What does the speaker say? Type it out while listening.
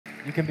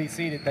You can be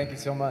seated. Thank you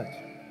so much.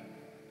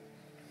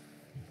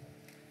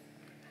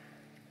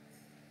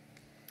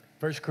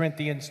 1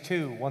 Corinthians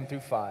 2, 1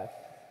 through 5.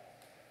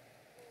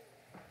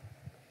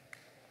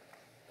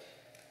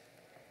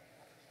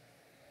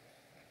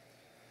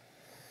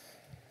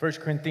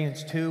 First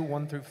Corinthians 2,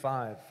 1 through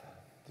 5.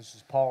 This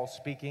is Paul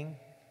speaking.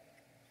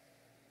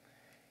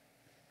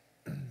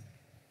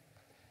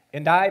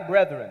 And I,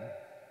 brethren,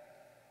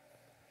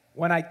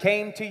 when I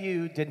came to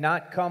you, did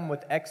not come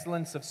with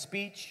excellence of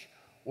speech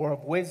or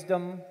of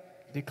wisdom,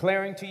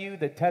 declaring to you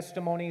the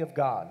testimony of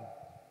God.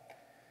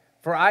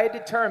 For I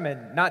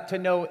determined not to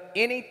know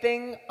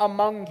anything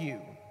among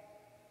you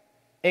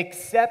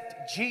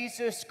except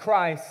Jesus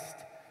Christ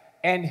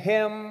and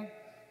Him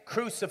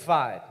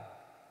crucified.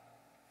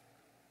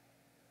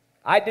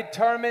 I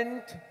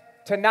determined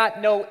to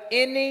not know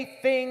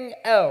anything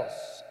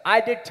else. I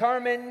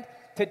determined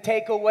to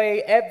take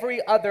away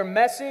every other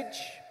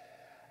message.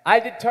 I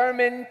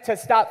determined to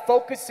stop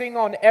focusing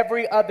on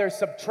every other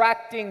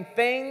subtracting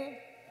thing.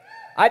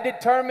 I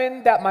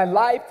determined that my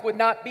life would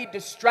not be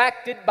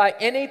distracted by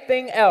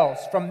anything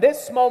else. From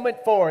this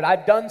moment forward,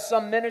 I've done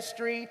some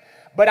ministry,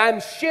 but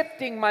I'm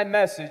shifting my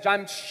message.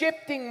 I'm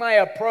shifting my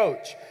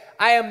approach.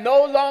 I am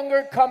no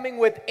longer coming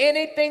with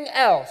anything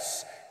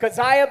else because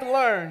I have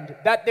learned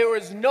that there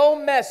is no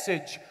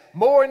message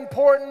more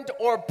important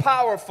or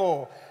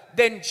powerful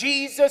than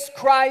Jesus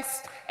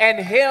Christ and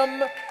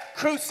Him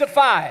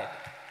crucified.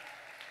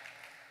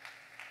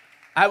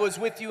 I was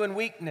with you in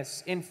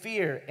weakness, in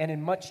fear, and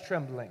in much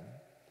trembling.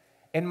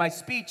 And my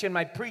speech and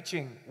my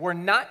preaching were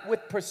not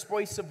with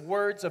persuasive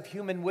words of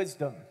human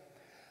wisdom,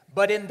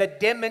 but in the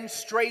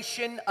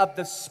demonstration of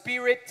the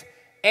Spirit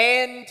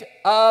and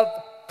of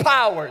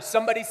power.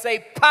 Somebody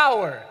say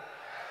power.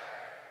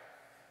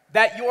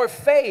 That your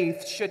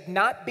faith should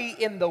not be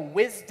in the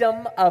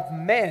wisdom of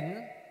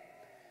men,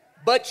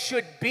 but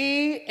should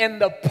be in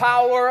the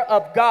power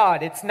of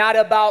God. It's not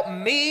about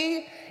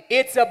me.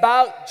 It's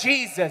about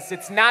Jesus.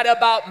 It's not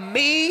about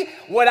me,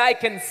 what I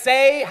can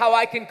say, how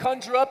I can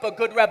conjure up a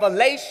good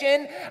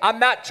revelation. I'm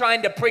not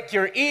trying to prick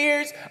your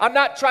ears. I'm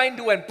not trying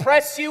to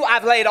impress you.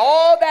 I've laid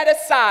all that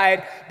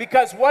aside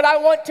because what I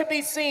want to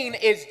be seen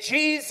is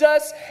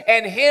Jesus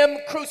and Him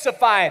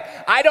crucified.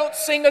 I don't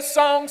sing a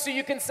song so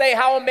you can say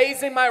how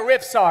amazing my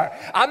riffs are.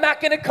 I'm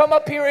not going to come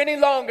up here any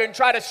longer and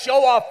try to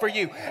show off for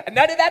you. And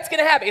none of that's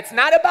going to happen. It's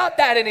not about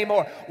that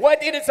anymore.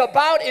 What it is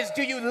about is,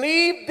 do you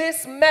leave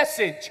this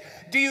message?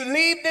 Do you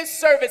leave this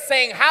service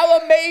saying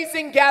how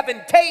amazing Gavin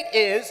Tate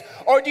is,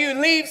 or do you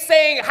leave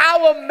saying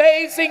how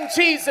amazing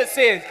Jesus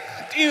is?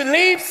 Do you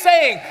leave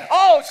saying,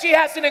 oh, she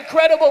has an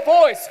incredible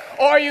voice,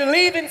 or are you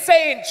leaving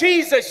saying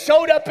Jesus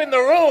showed up in the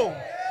room?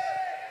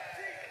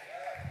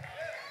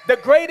 The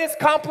greatest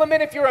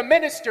compliment, if you're a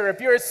minister,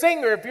 if you're a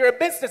singer, if you're a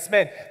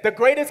businessman, the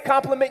greatest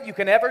compliment you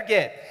can ever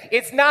get.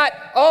 It's not,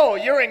 oh,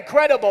 you're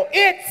incredible.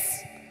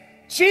 It's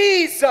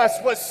Jesus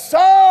was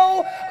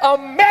so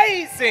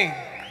amazing.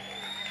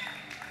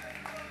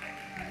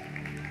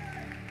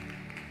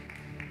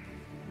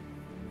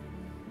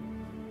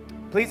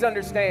 Please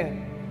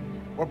understand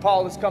where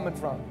Paul is coming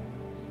from.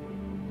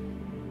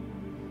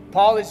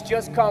 Paul has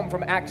just come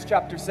from Acts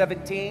chapter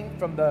 17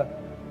 from the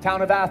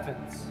town of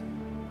Athens.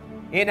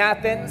 In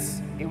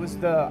Athens, it was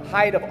the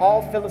height of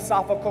all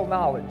philosophical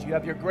knowledge. You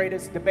have your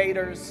greatest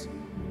debaters,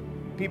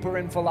 people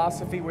in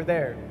philosophy were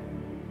there.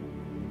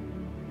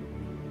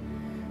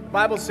 The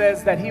Bible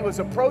says that he was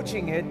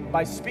approaching it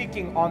by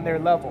speaking on their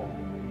level.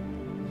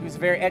 He was a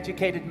very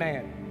educated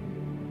man.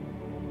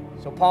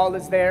 So Paul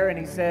is there and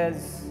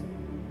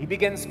he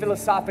begins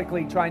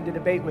philosophically trying to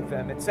debate with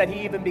them. It said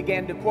he even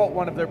began to quote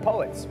one of their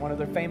poets, one of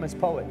their famous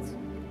poets.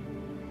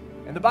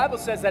 And the Bible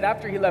says that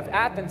after he left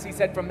Athens, he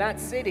said from that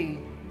city,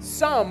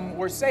 some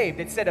were saved.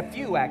 It said a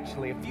few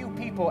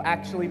people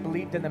actually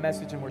believed in the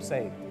message and were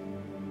saved.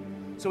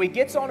 So he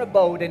gets on a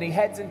boat and he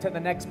heads into the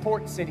next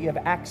port city of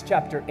Acts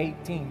chapter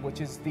 18, which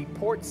is the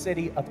port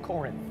city of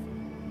Corinth.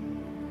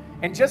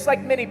 And just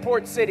like many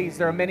port cities,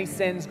 there are many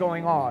sins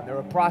going on. There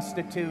are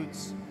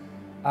prostitutes,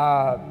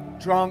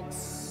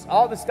 drunks,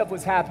 all this stuff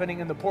was happening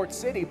in the port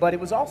city, but it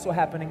was also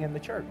happening in the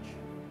church.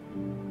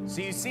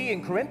 So you see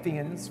in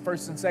Corinthians,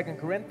 1st and 2nd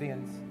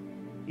Corinthians,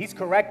 he's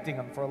correcting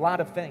them for a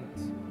lot of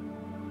things.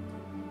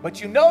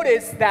 But you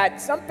notice that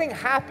something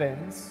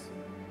happens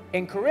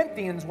in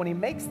Corinthians when he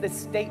makes this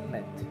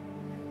statement.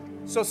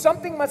 So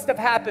something must have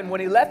happened when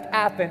he left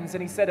Athens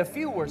and he said a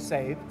few were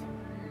saved.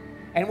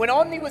 And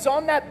when he was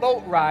on that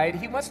boat ride,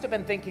 he must have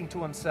been thinking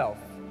to himself,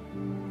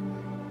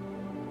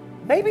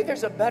 maybe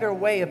there's a better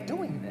way of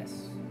doing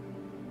this.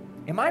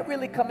 Am I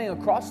really coming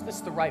across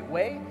this the right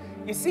way?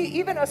 You see,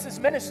 even us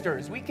as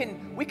ministers, we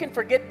can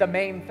forget the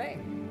main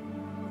thing.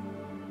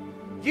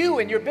 You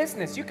and your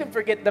business, you can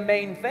forget the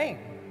main thing.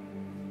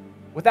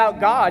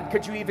 Without God,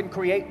 could you even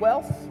create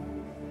wealth?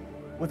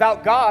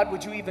 Without God,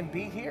 would you even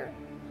be here?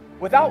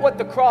 Without what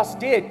the cross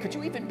did, could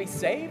you even be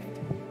saved?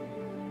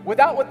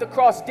 Without what the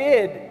cross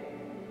did,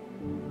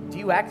 do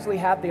you actually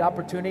have the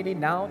opportunity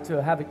now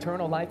to have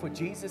eternal life with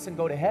Jesus and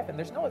go to heaven?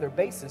 There's no other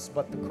basis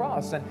but the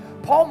cross. And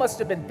Paul must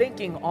have been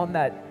thinking on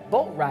that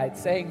boat ride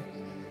saying,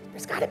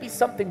 there's got to be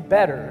something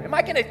better. Am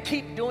I going to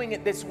keep doing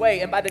it this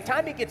way? And by the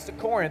time he gets to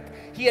Corinth,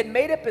 he had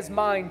made up his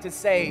mind to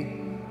say,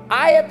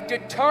 I have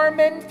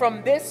determined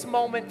from this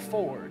moment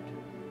forward,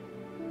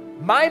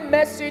 my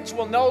message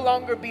will no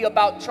longer be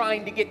about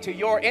trying to get to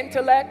your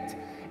intellect.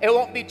 It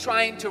won't be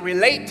trying to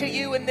relate to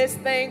you in this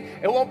thing.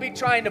 It won't be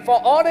trying to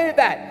fall on into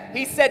that.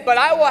 He said, but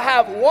I will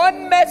have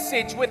one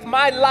message with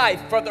my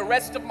life for the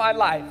rest of my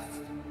life.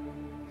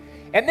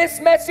 And this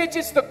message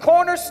is the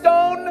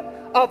cornerstone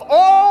of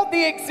all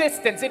the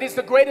existence. It is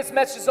the greatest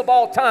message of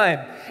all time.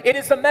 It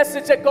is the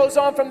message that goes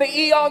on from the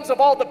eons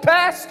of all the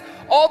past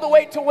all the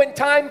way to when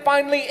time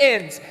finally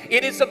ends.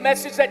 It is a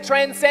message that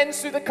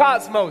transcends through the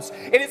cosmos.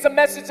 It is a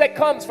message that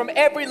comes from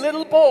every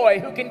little boy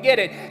who can get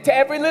it, to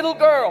every little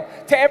girl,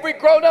 to every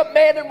grown-up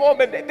man and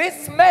woman.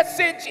 This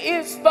message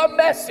is the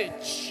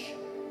message.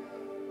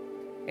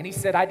 And he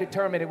said, I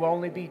determined it will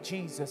only be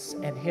Jesus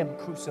and him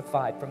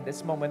crucified from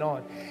this moment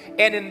on.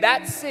 And in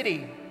that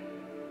city,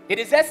 it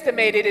is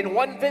estimated in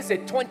one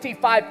visit,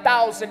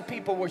 25,000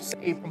 people were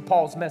saved from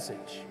Paul's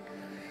message.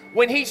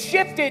 When he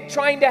shifted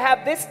trying to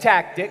have this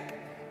tactic,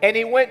 and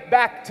he went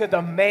back to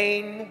the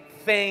main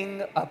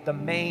thing of the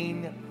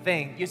main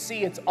thing. You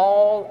see, it's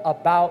all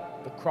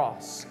about the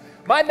cross.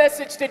 My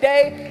message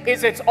today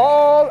is it's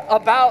all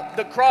about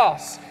the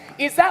cross.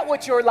 Is that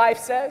what your life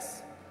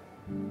says?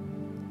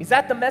 Is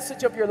that the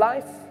message of your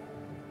life?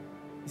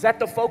 Is that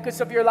the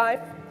focus of your life?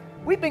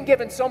 We've been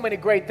given so many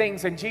great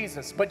things in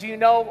Jesus, but do you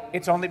know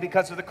it's only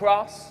because of the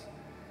cross?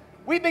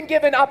 We've been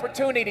given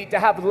opportunity to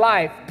have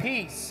life,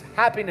 peace,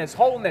 happiness,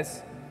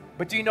 wholeness,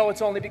 but do you know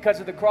it's only because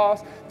of the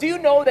cross? Do you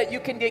know that you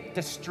can get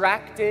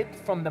distracted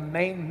from the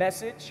main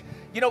message?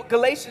 You know,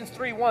 Galatians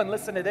 3:1,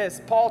 listen to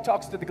this. Paul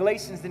talks to the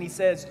Galatians and he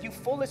says, you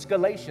foolish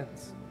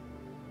Galatians,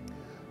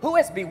 who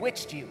has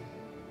bewitched you?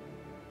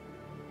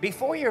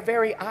 Before your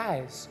very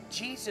eyes,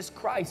 Jesus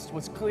Christ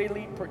was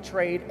clearly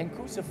portrayed and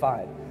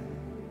crucified.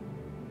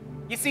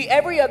 You see,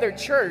 every other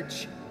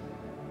church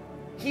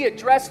he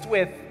addressed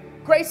with,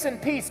 grace and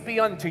peace be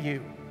unto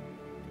you.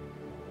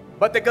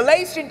 But the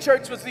Galatian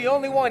church was the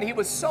only one. He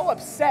was so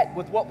upset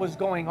with what was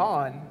going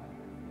on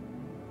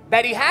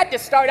that he had to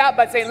start out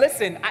by saying,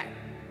 listen,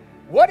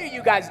 what are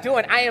you guys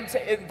doing?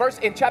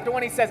 In chapter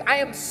 1 he says, I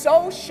am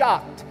so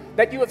shocked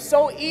that you have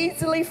so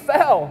easily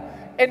fell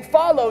and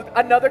followed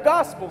another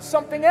gospel,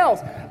 something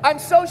else. I'm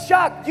so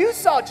shocked. You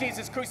saw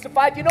Jesus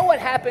crucified. You know what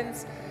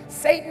happens?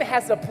 Satan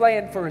has a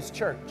plan for his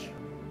church.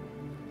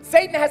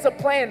 Satan has a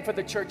plan for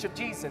the church of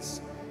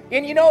Jesus.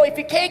 And you know, if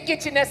he can't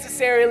get you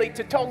necessarily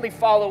to totally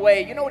fall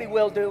away, you know what he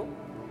will do?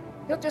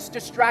 He'll just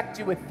distract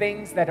you with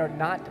things that are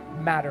not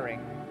mattering.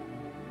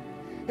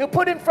 He'll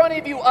put in front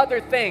of you other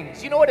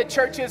things. You know what a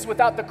church is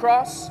without the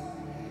cross?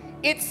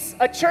 It's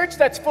a church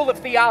that's full of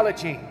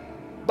theology,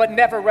 but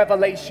never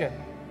revelation.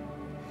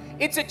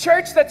 It's a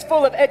church that's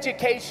full of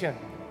education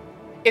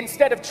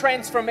instead of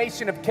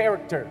transformation of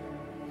character.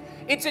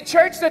 It's a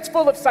church that's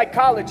full of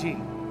psychology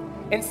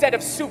instead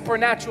of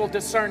supernatural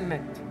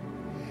discernment.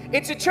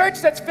 It's a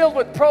church that's filled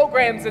with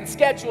programs and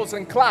schedules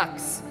and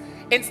clocks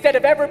instead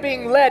of ever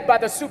being led by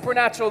the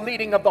supernatural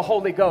leading of the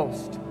Holy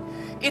Ghost.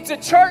 It's a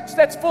church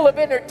that's full of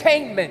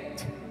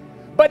entertainment,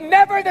 but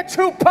never the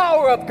true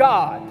power of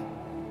God.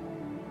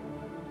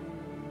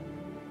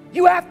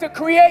 You have to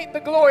create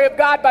the glory of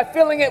God by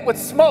filling it with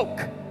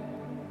smoke.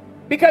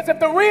 Because if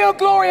the real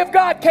glory of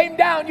God came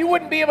down, you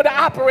wouldn't be able to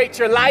operate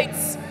your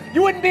lights.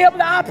 You wouldn't be able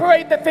to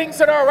operate the things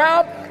that are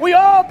around. We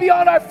all be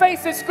on our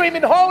faces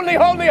screaming, holy,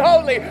 holy,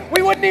 holy.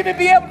 We wouldn't even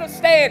be able to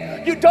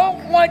stand. You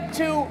don't want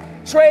to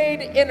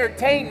trade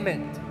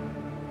entertainment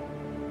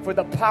for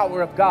the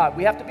power of God.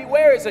 We have to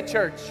beware as a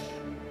church.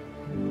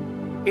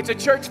 It's a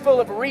church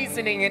full of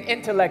reasoning and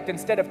intellect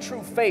instead of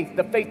true faith,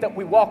 the faith that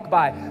we walk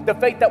by, the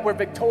faith that we're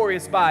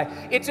victorious by.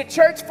 It's a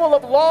church full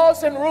of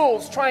laws and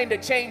rules trying to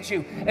change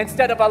you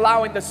instead of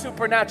allowing the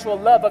supernatural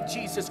love of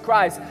Jesus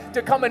Christ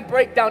to come and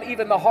break down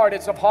even the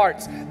hardest of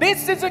hearts.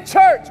 This is a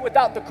church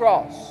without the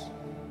cross.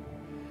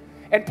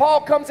 And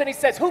Paul comes and he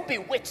says, who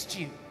bewitched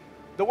you?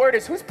 The word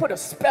is, who's put a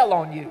spell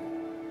on you?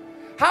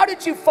 How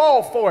did you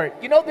fall for it?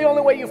 You know the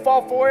only way you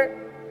fall for it?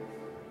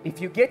 If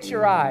you get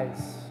your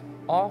eyes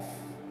off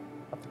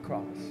of the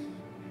cross.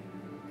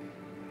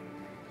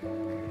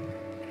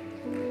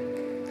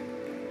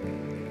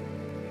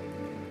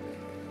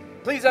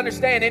 Please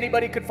understand,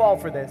 anybody could fall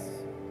for this.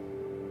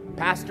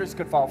 Pastors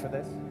could fall for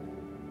this.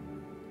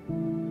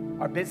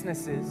 Our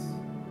businesses,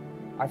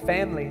 our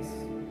families.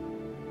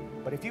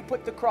 But if you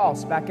put the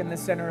cross back in the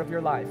center of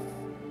your life,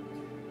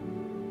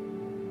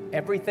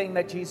 everything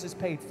that Jesus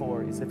paid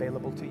for is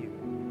available to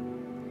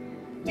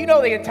you. Do you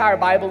know the entire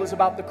Bible is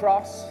about the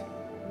cross?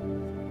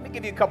 Let me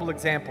give you a couple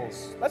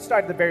examples. Let's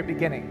start at the very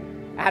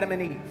beginning. Adam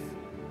and Eve.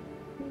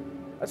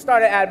 Let's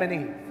start at Adam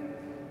and Eve.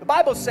 The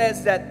Bible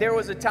says that there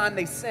was a time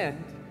they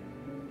sinned.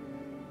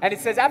 And it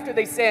says after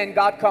they sinned,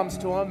 God comes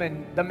to them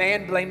and the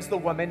man blames the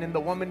woman and the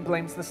woman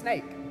blames the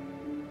snake.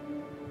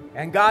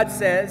 And God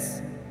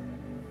says,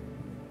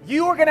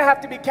 you are going to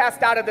have to be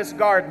cast out of this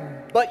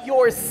garden, but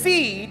your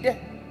seed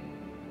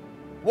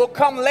will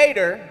come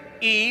later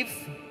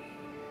Eve,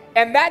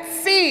 and that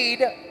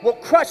seed will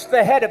crush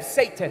the head of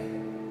Satan.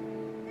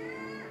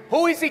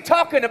 Who is he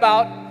talking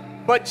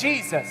about but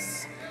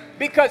Jesus?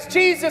 Because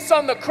Jesus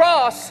on the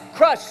cross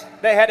crushed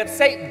the head of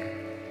Satan.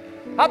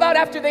 How about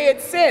after they had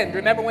sinned?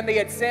 Remember when they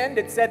had sinned,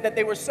 it said that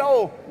they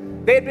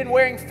had been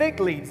wearing fig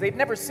leaves. They'd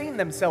never seen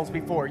themselves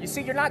before. You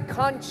see, you're not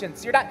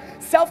conscious.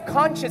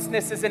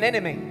 Self-consciousness is an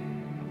enemy.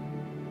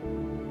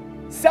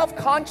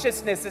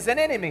 Self-consciousness is an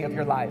enemy of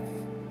your life.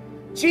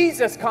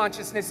 Jesus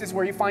consciousness is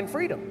where you find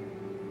freedom.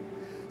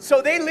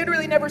 So they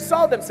literally never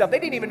saw themselves. They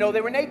didn't even know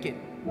they were naked.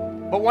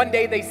 But one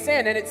day they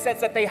sin, and it says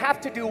that they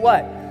have to do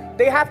what?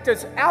 They have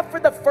to offer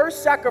the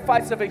first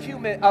sacrifice of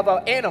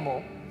an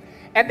animal,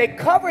 and they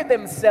cover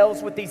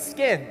themselves with these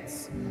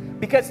skins,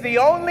 because the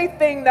only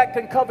thing that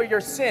can cover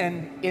your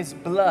sin is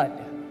blood.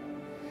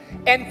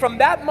 And from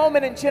that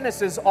moment in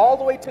Genesis all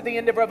the way to the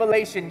end of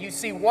Revelation, you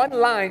see one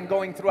line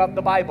going throughout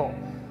the Bible: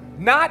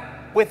 not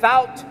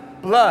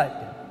without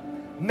blood.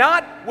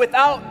 Not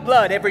without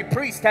blood. Every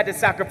priest had to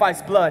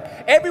sacrifice blood.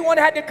 Everyone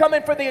had to come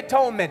in for the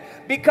atonement,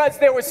 because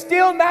there was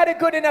still not a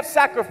good enough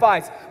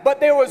sacrifice.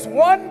 But there was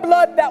one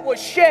blood that was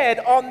shed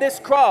on this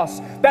cross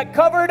that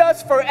covered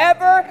us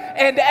forever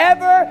and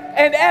ever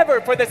and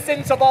ever, for the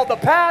sins of all the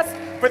past,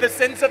 for the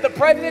sins of the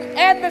present,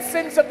 and the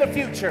sins of the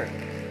future.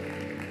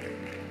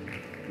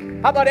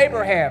 How about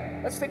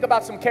Abraham? Let's think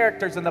about some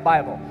characters in the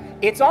Bible.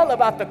 It's all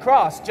about the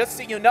cross, just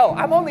so you know.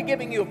 I'm only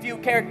giving you a few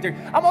characters.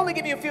 I'm only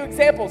giving you a few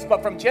examples,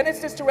 but from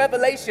Genesis to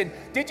Revelation,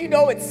 did you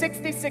know it's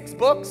 66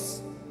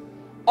 books?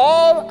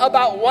 All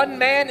about one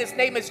man. His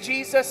name is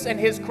Jesus and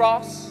his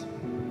cross.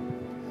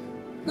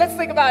 Let's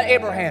think about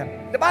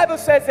Abraham. The Bible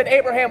says that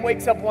Abraham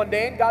wakes up one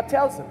day and God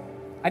tells him,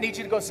 I need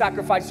you to go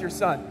sacrifice your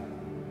son.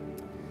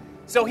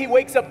 So he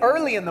wakes up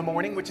early in the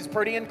morning, which is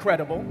pretty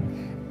incredible.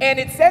 And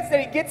it says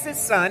that he gets his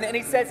son and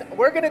he says,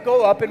 we're going to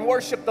go up and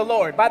worship the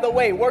Lord. By the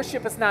way,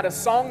 worship is not a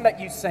song that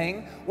you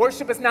sing.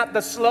 Worship is not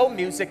the slow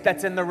music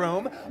that's in the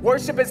room.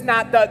 Worship is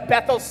not the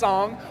Bethel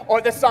song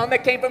or the song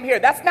that came from here.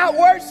 That's not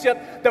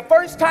worship. The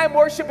first time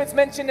worship is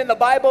mentioned in the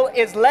Bible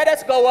is let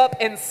us go up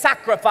and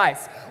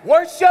sacrifice.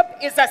 Worship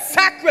is a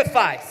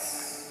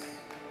sacrifice.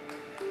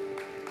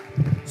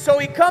 So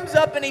he comes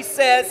up and he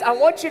says, I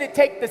want you to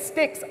take the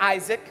sticks,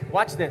 Isaac.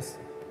 Watch this.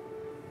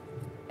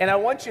 And I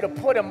want you to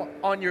put them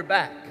on your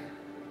back.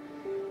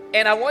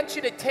 And I want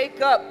you to take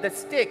up the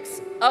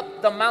sticks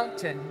up the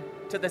mountain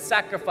to the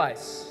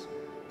sacrifice.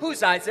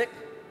 Who's Isaac?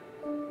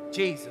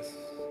 Jesus.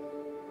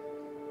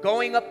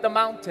 Going up the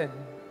mountain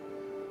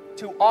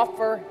to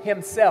offer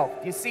himself.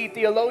 You see,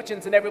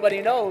 theologians and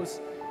everybody knows,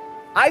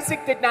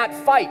 Isaac did not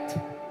fight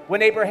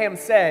when Abraham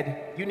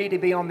said, you need to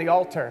be on the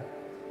altar.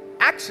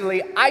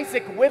 Actually,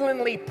 Isaac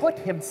willingly put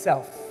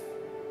himself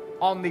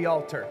on the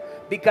altar,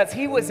 because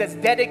he was as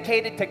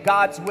dedicated to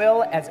God's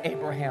will as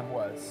Abraham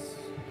was.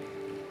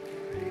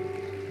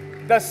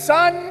 The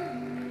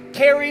son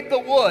carried the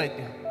wood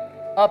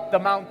up the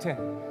mountain.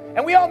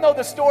 And we all know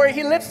the story.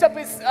 He lifts up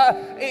his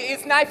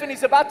knife and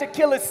he's about to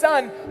kill his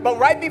son. But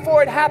right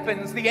before it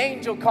happens, the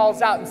angel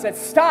calls out and says,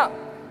 stop.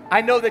 I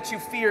know that you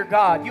fear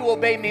God. You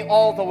obey me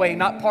all the way,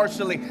 not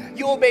partially.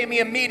 You obey me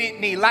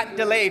immediately, not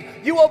delayed.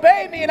 You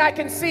obey me and I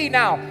can see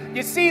now.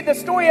 You see, the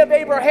story of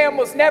Abraham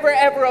was never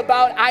ever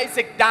about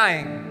Isaac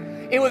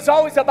dying. It was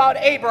always about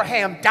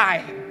Abraham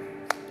dying.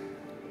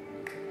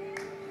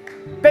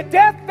 The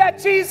death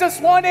that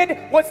Jesus wanted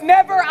was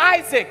never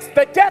Isaac's.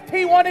 The death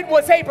he wanted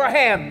was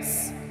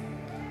Abraham's.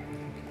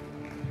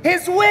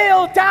 His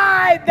will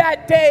died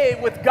that day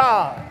with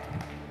God.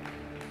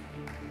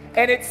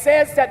 And it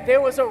says that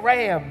there was a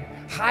ram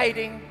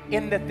hiding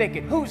in the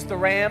thicket. Who's the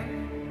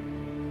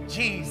ram?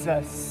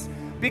 Jesus.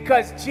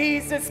 Because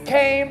Jesus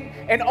came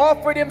and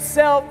offered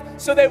himself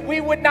so that we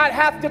would not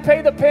have to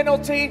pay the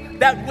penalty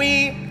that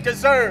we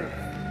deserve.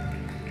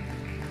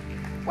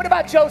 What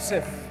about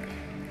Joseph?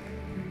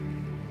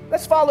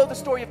 Let's follow the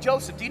story of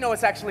Joseph. Do you know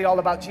it's actually all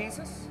about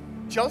Jesus?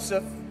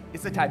 Joseph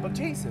is the type of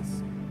Jesus.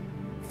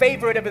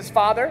 Favorite of his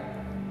father,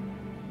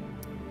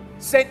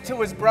 sent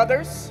to his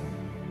brothers,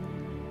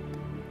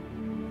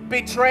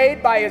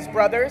 betrayed by his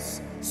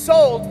brothers,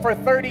 sold for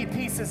 30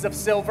 pieces of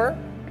silver.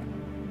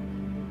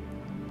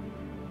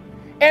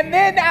 And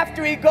then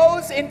after he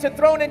goes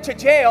thrown into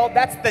jail,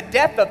 that's the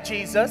death of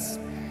Jesus,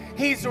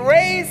 he's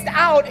raised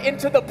out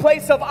into the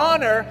place of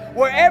honor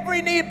where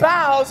every knee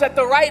bows at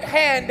the right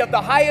hand of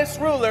the highest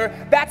ruler.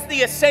 That's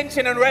the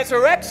ascension and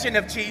resurrection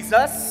of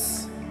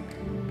Jesus.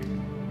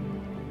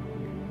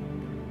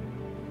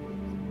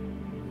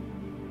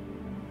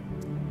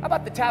 How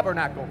about the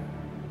tabernacle?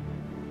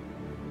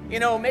 You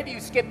know, maybe you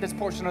skip this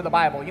portion of the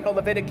Bible. You know,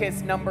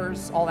 Leviticus,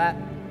 Numbers, all that.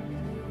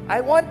 I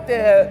want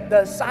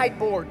the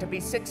sideboard to be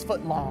 6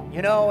 foot long,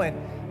 you know,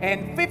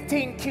 and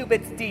 15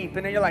 cubits deep.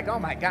 And then you're like, oh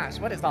my gosh,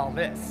 what is all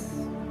this?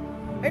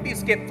 Maybe you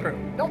skip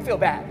through. Don't feel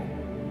bad.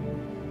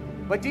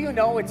 But do you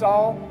know it's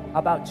all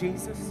about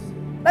Jesus?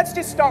 Let's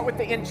just start with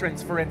the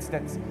entrance, for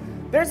instance.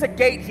 There's a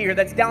gate here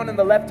that's down in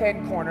the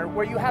left-hand corner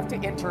where you have to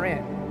enter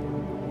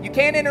in. You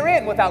can't enter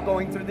in without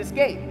going through this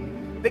gate.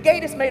 The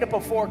gate is made up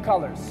of 4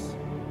 colors.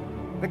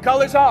 The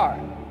colors are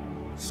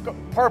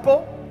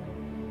purple,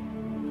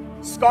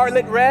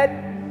 scarlet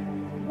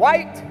red,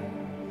 white,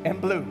 and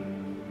blue.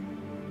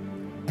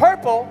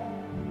 Purple,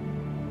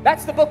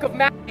 that's the book of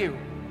Matthew.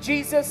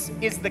 Jesus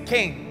is the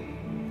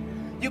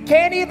King. You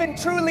can't even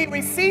truly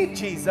receive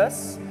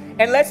Jesus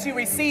unless you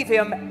receive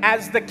him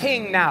as the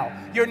King now.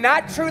 You're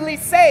not truly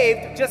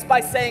saved just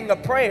by saying a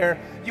prayer.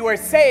 You are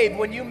saved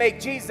when you make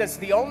Jesus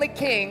the only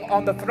King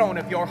on the throne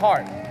of your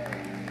heart.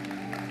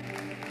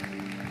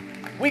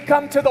 We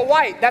come to the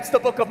white, that's the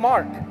book of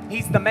Mark.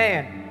 He's the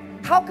man.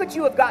 How could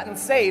you have gotten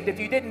saved if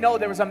you didn't know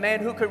there was a man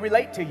who could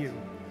relate to you?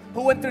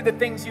 Who went through the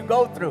things you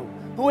go through?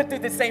 Who went through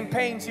the same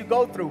pains you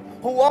go through?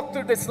 Who walked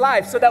through this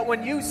life so that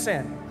when you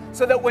sin,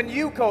 so that when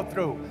you go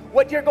through,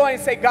 what you're going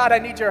to say, God, I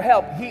need your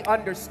help. He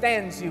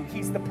understands you.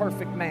 He's the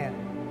perfect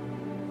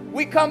man.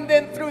 We come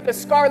then through the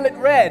scarlet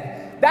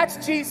red.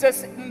 That's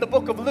Jesus in the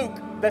book of Luke,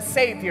 the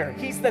Savior.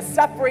 He's the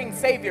suffering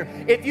Savior.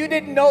 If you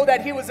didn't know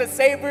that he was a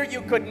Savior,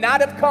 you could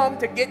not have come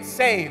to get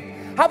saved.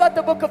 How about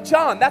the book of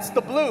John? That's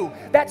the blue.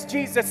 That's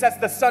Jesus as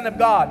the Son of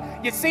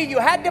God. You see, you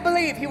had to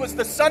believe he was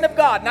the Son of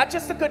God, not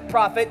just a good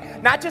prophet,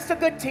 not just a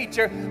good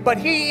teacher, but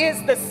he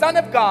is the Son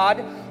of God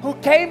who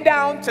came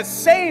down to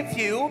save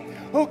you,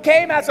 who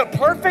came as a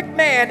perfect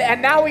man,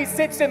 and now he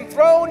sits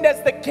enthroned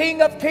as the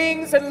King of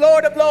Kings and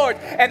Lord of Lords,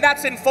 and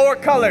that's in 4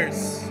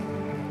 colors.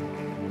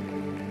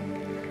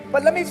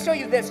 But let me show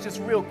you this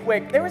just real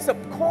quick. There is a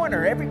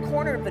corner, every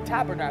corner of the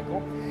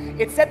tabernacle,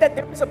 it said that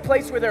there was a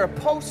place where there are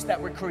posts that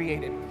were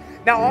created.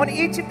 Now on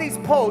each of these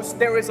posts,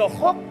 there is a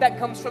hook that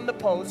comes from the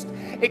post.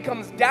 It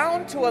comes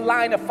down to a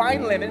line of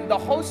fine linen. The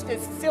host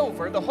is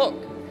silver, the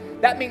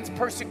hook. That means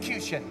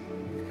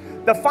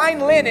persecution. The fine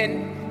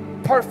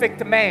linen,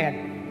 perfect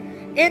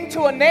man.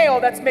 Into a nail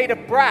that's made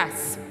of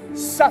brass,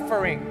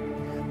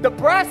 suffering. The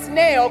brass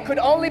nail could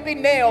only be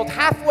nailed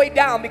halfway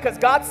down because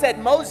God said,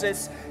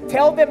 Moses,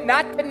 tell them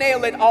not to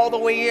nail it all the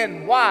way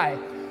in. Why?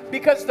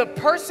 Because the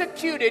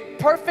persecuted,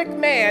 perfect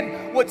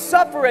man would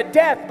suffer a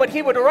death, but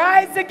he would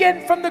rise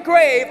again from the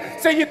grave,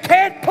 so you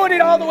can't put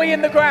it all the way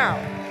in the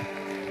ground.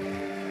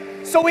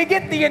 So we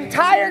get the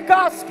entire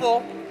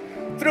gospel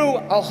through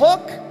a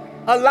hook,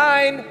 a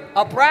line,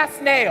 a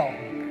brass nail.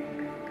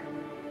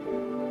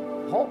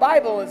 The whole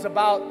Bible is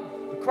about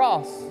the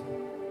cross.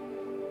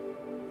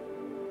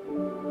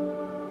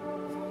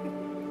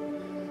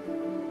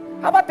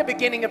 How about the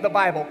beginning of the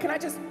Bible? Can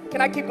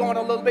I keep going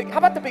a little bit? How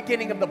about the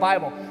beginning of the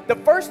Bible? The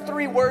first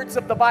 3 words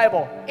of the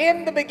Bible,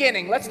 in the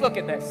beginning. Let's look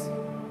at this.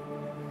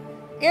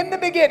 In the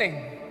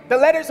beginning, the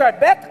letters are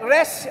Bet,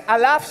 Resh,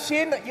 Alaf,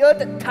 Shin,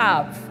 Yud,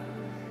 Tav.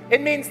 It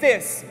means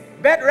this.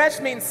 Bet, Resh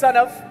means son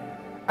of.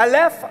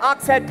 Aleph,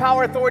 ox head,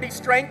 power, authority,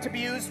 strength to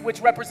be used,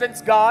 which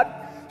represents God.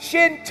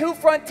 Shin, 2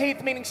 front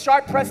teeth, meaning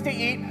sharp, pressed to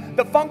eat.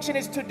 The function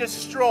is to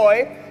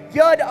destroy.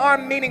 Yud,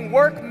 arm, meaning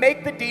work,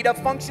 make the deed, a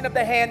function of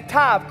the hand.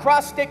 Tav,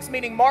 cross sticks,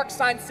 meaning mark,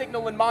 sign,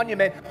 signal, and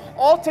monument.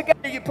 All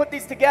together, you put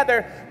these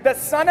together, the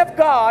Son of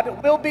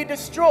God will be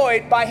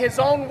destroyed by his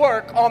own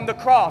work on the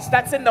cross.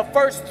 That's in the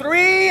first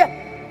 3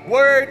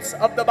 words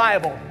of the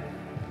Bible.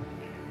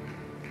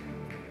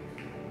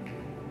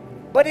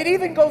 But it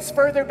even goes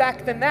further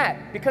back than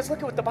that, because look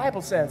at what the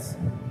Bible says.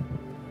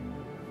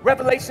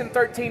 Revelation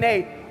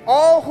 13:8,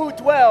 all who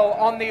dwell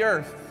on the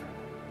earth,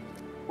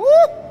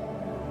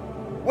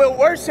 will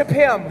worship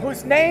him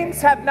whose names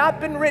have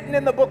not been written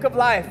in the book of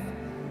life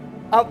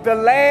of the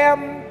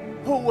Lamb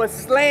who was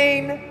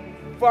slain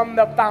from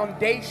the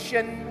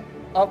foundation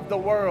of the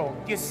world.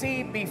 You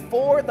see,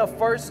 before the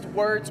first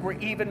words were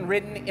even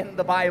written in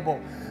the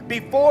Bible,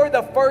 before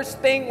the first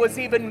thing was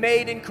even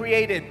made and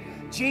created,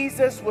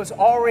 Jesus was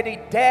already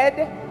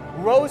dead,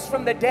 rose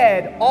from the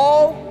dead,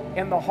 all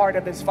in the heart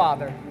of his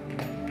Father.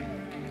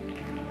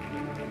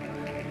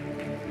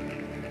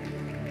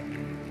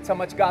 That's how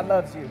much God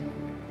loves you.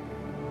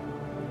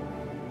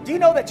 Do you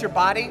know that your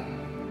body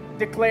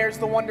declares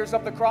the wonders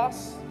of the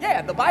cross?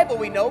 Yeah, the Bible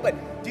we know, but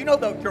do you know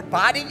your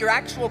body, your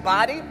actual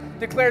body,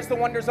 declares the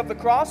wonders of the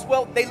cross?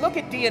 Well, they look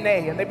at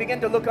DNA and they begin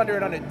to look under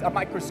it on a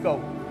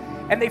microscope.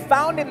 And they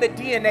found in the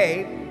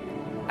DNA,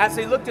 as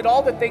they looked at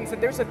all the things, that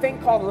there's a thing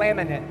called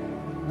laminin.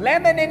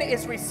 Laminin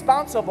is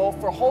responsible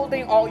for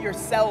holding all your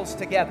cells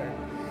together.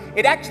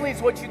 It actually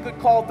is what you could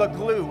call the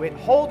glue. It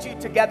holds you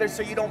together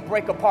so you don't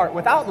break apart.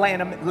 Without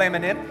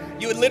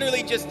laminin, you would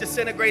literally just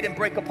disintegrate and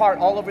break apart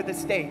all over the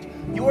stage.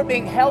 You are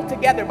being held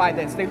together by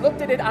this. They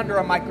looked at it under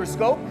a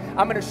microscope.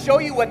 I'm going to show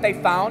you what they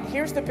found.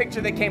 Here's the picture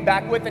they came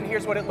back with, and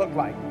here's what it looked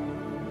like.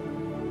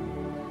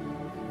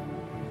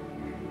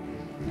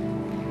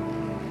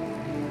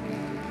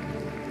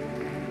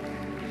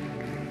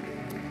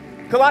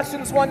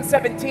 Colossians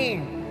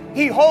 1:17,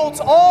 he holds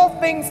all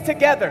things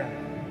together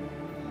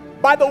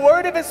by the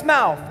word of his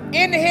mouth.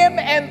 In him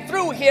and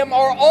through him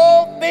are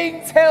all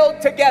things held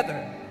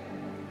together.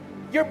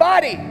 Your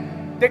body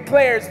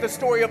declares the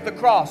story of the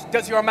cross.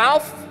 Does your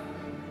mouth?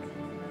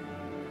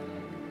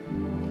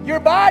 Your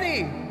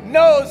body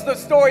knows the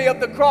story of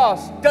the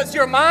cross. Does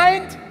your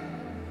mind?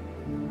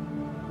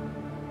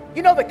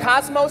 You know the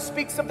cosmos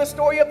speaks of the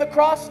story of the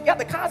cross? Yeah,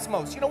 the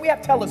cosmos. You know, we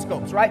have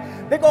telescopes, right?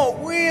 They go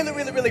really,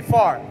 really, really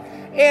far.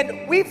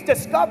 And we've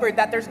discovered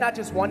that there's not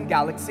just one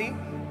galaxy,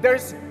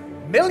 there's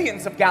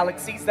millions of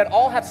galaxies that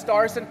all have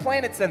stars and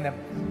planets in them.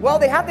 Well,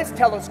 they have this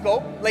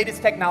telescope,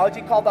 latest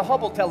technology, called the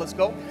Hubble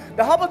telescope.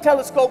 The Hubble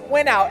telescope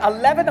went out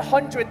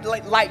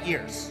 1,100 light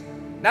years.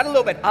 Not a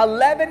little bit,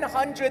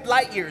 1,100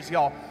 light years,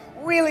 y'all.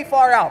 Really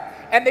far out.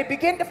 And they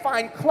began to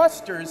find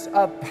clusters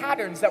of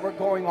patterns that were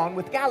going on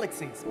with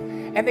galaxies.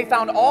 And they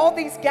found all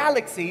these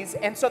galaxies,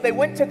 and so they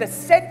went to the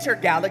center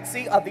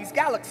galaxy of these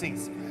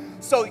galaxies.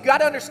 So you got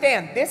to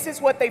understand, this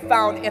is what they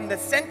found in the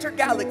center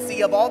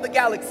galaxy of all the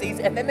galaxies,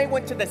 and then they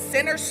went to the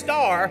center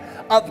star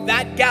of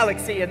that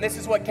galaxy, and this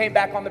is what came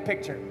back on the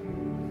picture.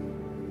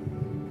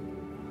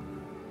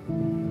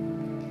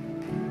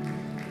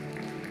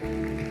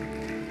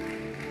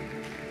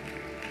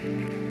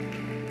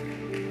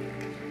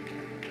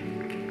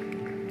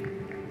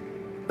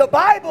 The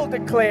Bible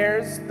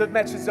declares the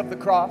message of the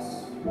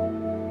cross.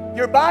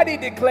 Your body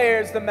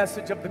declares the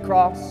message of the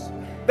cross.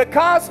 The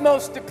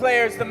cosmos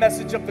declares the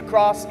message of the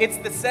cross. It's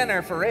the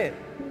center for it.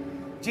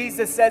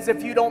 Jesus says,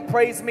 if you don't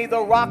praise me,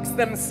 the rocks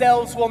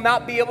themselves will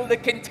not be able to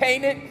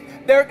contain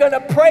it. They're going to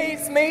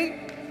praise me.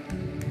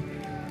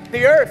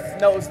 The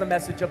earth knows the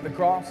message of the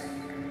cross.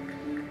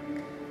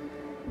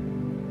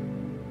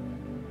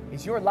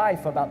 Is your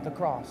life about the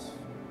cross?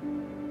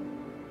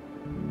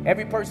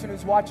 Every person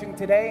who's watching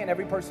today and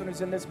every person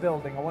who's in this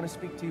building, I want to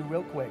speak to you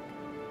real quick.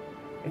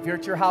 If you're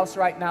at your house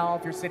right now,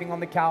 if you're sitting on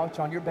the couch,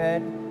 on your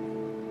bed,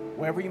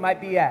 wherever you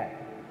might be at,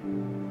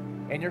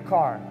 in your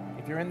car,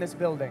 if you're in this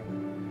building,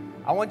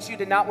 I want you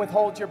to not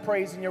withhold your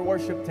praise and your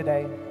worship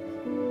today,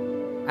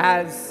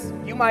 as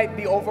you might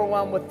be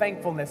overwhelmed with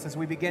thankfulness as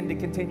we begin to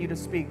continue to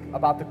speak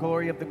about the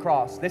glory of the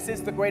cross. This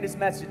is the greatest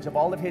message of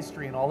all of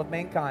history and all of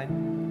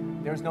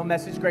mankind. There's no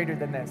message greater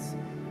than this.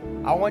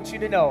 I want you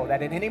to know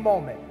that at any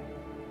moment,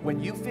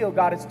 when you feel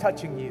God is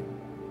touching you,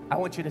 I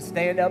want you to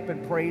stand up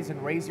and praise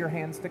and raise your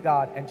hands to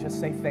God and just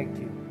say thank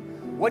you.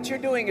 What you're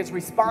doing is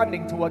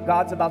responding to what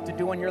God's about to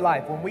do in your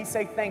life. When we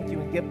say thank you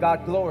and give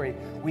God glory,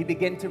 we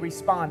begin to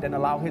respond and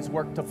allow His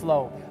work to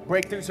flow.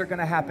 Breakthroughs are going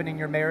to happen in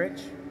your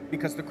marriage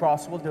because the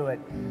cross will do it.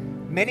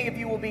 Many of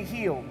you will be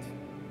healed.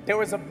 There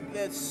was a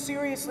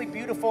seriously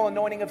beautiful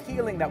anointing of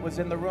healing that was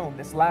in the room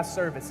this last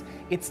service.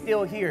 It's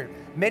still here.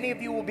 Many of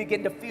you will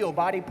begin to feel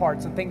body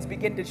parts and things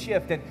begin to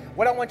shift. And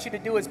what I want you to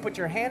do is put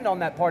your hand on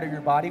that part of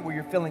your body where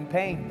you're feeling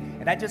pain.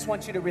 And I just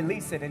want you to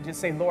release it and just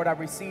say, Lord, I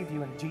receive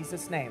you in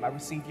Jesus' name. I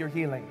receive your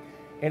healing.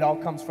 It all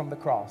comes from the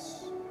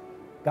cross.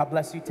 God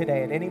bless you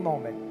today. At any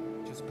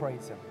moment, just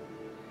praise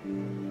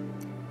Him.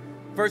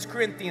 1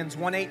 Corinthians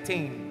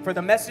 1:18, for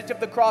the message of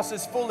the cross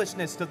is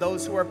foolishness to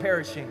those who are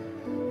perishing,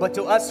 but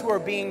to us who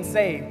are being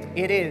saved,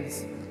 it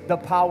is the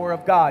power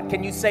of God.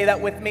 Can you say that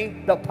with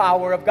me? The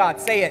power of God.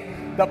 Say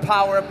it. The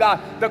power of God.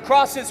 The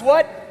cross is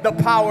what? The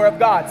power of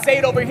God. Say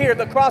it over here.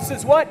 The cross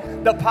is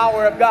what? The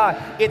power of God.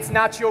 It's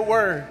not your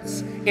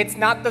words. It's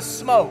not the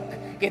smoke.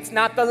 It's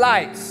not the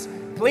lights.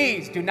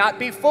 Please do not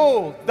be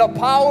fooled. The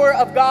power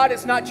of God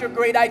is not your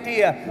great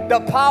idea.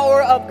 The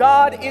power of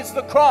God is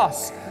the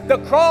cross. The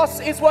cross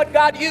is what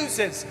God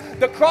uses.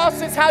 The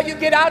cross is how you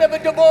get out of a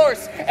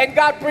divorce and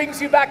God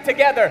brings you back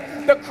together.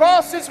 The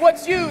cross is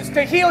what's used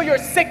to heal your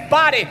sick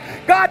body.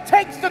 God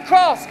takes the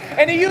cross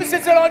and He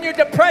uses it on your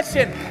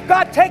depression.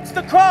 God takes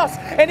the cross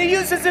and He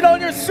uses it on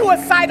your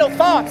suicidal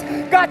thoughts.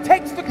 God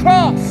takes the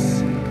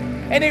cross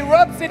and He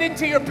rubs it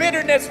into your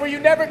bitterness where you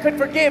never could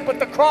forgive, but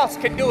the cross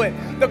can do it.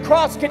 The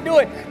cross can do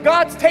it.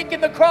 God's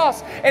taken the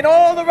cross, and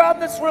all around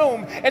this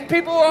room, and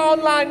people who are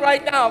online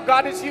right now,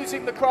 God is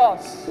using the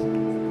cross.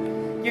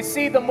 You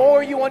see, the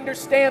more you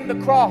understand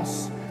the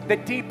cross, the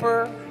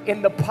deeper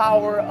in the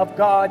power of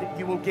God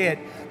you will get.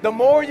 The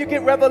more you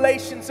get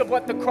revelations of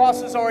what the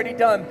cross has already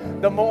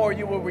done, the more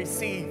you will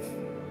receive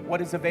what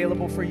is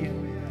available for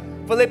you.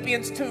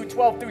 Philippians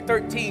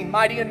 2:12-13,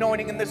 mighty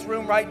anointing in this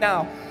room right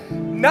now.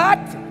 Not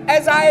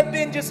as I have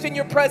been just in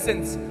your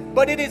presence,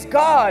 but it is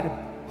God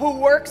who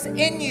works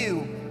in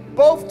you,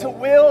 both to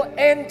will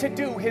and to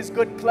do His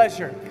good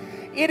pleasure.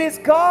 It is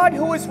God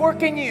who is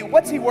working you.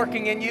 What's He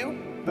working in you?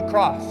 The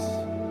cross.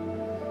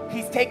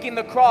 He's taking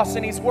the cross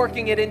and He's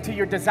working it into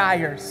your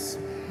desires.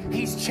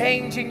 He's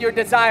changing your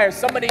desires.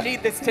 Somebody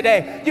need this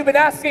today. You've been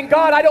asking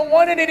God, I don't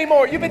want it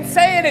anymore. You've been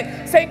saying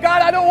it, saying,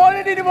 God, I don't want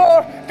it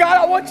anymore. God,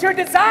 I want your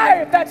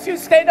desire. If that's you,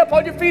 stand up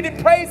on your feet and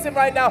praise Him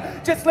right now.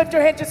 Just lift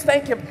your hand, just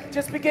thank Him.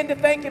 Just begin to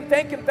thank Him,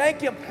 thank Him, thank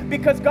Him.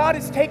 Because God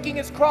is taking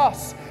His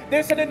cross.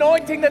 There's an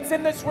anointing that's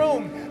in this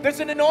room. There's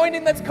an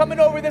anointing that's coming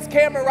over this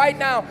camera right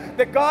now.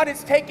 That God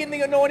is taking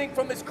the anointing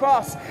from His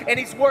cross and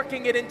He's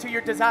working it into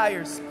your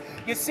desires.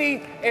 You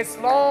see, as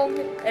long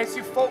as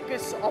you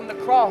focus on the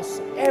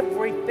cross,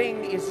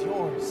 everything is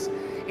yours.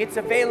 It's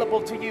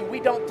available to you. We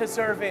don't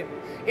deserve it.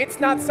 It's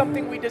not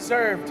something we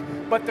deserved,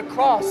 but the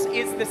cross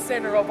is the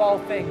center of all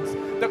things.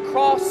 The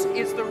cross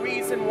is the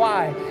reason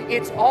why.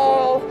 It's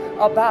all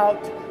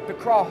about the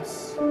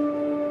cross.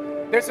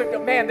 There's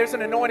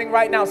an anointing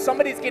right now.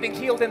 Somebody's getting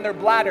healed in their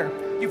bladder.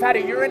 You've had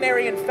a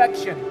urinary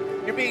infection.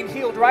 You're being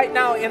healed right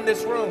now in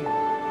this room.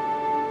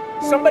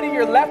 Somebody,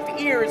 your left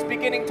ear is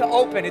beginning to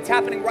open. It's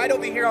happening right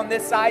over here on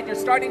this side. You're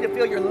starting to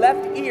feel your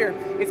left ear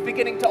is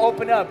beginning to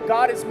open up.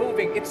 God is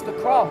moving. It's the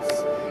cross.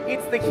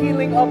 It's the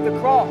healing of the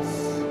cross.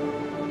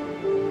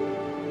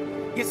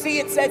 You see,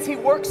 it says he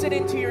works it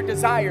into your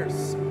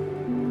desires.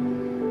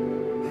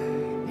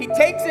 He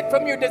takes it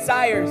from your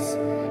desires,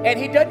 and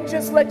he doesn't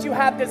just let you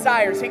have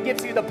desires. He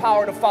gives you the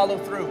power to follow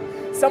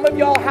through. Some of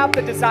y'all have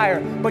the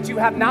desire, but you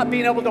have not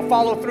been able to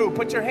follow through.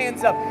 Put your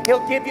hands up.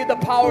 He'll give you the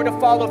power to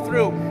follow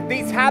through.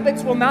 These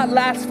habits will not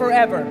last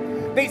forever.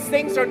 These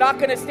things are not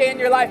going to stay in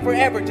your life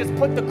forever. Just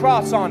put the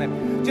cross on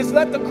it. Just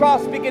let the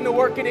cross begin to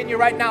work it in you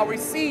right now.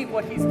 Receive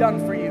what he's done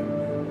for you.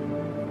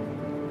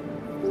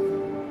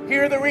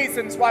 Here are the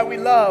reasons why we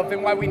love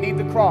and why we need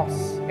the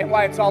cross and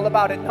why it's all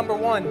about it. Number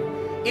one,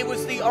 it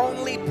was the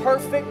only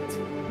perfect,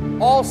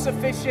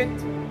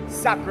 all-sufficient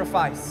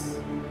sacrifice.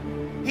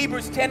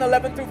 Hebrews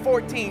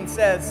 10:11-14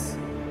 says,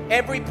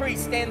 every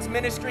priest stands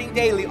ministering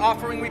daily,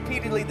 offering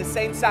repeatedly the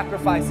same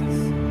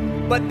sacrifices.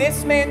 But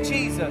this man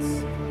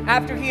Jesus,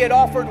 after he had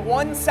offered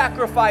one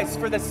sacrifice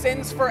for the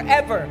sins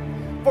forever,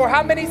 for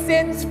how many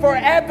sins?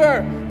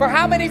 Forever. For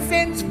how many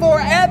sins?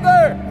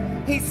 Forever.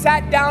 He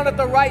sat down at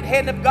the right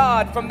hand of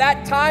God from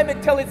that time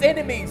until his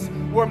enemies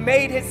were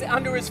made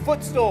under his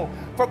footstool.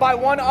 For by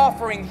one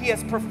offering he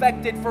has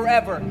perfected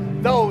forever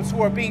those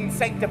who are being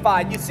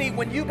sanctified. You see,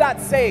 when you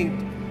got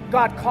saved,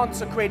 God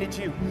consecrated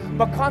you.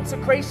 But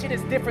consecration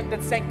is different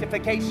than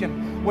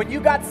sanctification. When you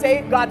got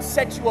saved, God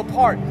set you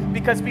apart.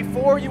 Because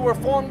before you were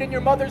formed in your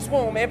mother's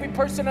womb, every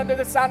person under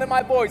the sound of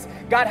my voice,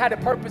 God had a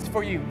purpose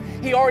for you.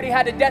 He already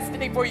had a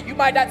destiny for you. You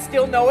might not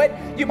still know it.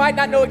 You might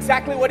not know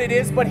exactly what it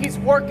is, but he's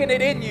working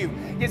it in you.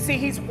 You see,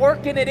 he's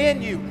working it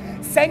in you.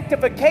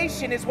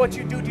 Sanctification is what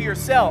you do to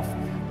yourself.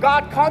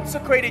 God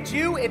consecrated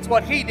you, it's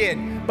what he did.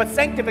 But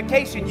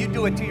sanctification, you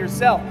do it to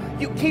yourself.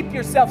 You keep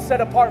yourself set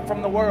apart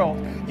from the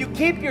world. You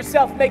keep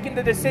yourself making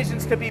the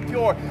decisions to be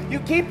pure. You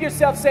keep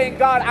yourself saying,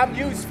 God, I'm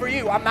used for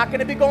you. I'm not going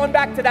to be going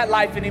back to that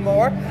life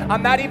anymore.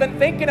 I'm not even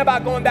thinking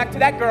about going back to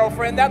that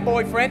girlfriend, that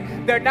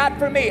boyfriend. They're not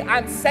for me.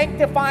 I'm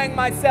sanctifying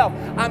myself.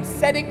 I'm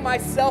setting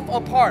myself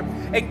apart.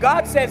 And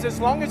God says,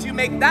 as long as you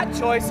make that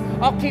choice,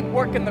 I'll keep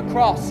working the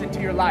cross into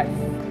your life.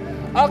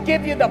 I'll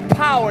give you the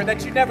power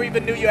that you never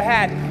even knew you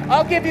had.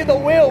 I'll give you the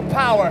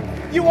willpower.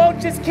 You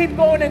won't just keep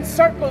going in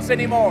circles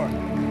anymore.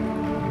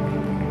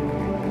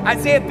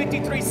 Isaiah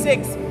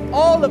 53:6,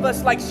 all of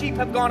us like sheep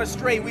have gone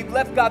astray. We've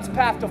left God's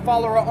path to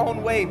follow our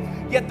own way.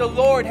 Yet the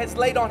Lord has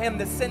laid on him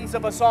the sins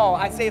of us all.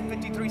 Isaiah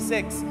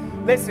 53:6.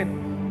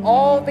 Listen,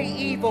 all the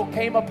evil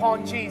came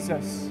upon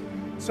Jesus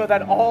so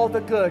that all the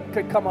good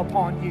could come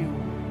upon you.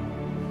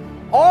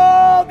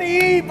 All the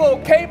evil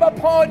came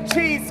upon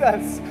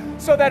Jesus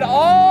so that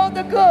all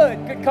the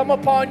good could come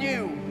upon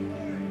you.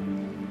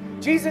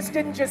 Jesus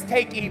didn't just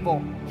take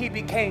evil, he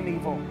became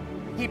evil.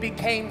 He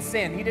became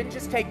sin. He didn't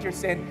just take your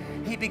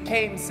sin, he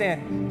became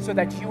sin so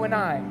that you and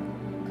I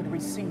could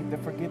receive the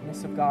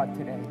forgiveness of God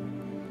today.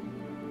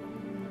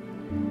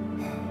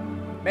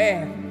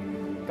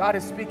 Man, God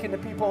is speaking to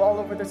people all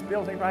over this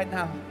building right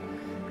now.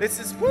 This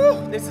is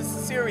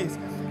serious.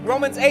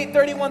 Romans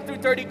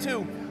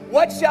 8:31-32.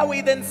 What shall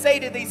we then say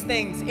to these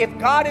things? If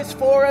God is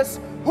for us,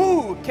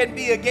 who can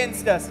be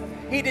against us?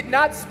 He did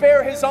not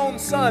spare his own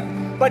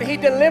son, but he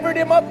delivered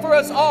him up for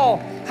us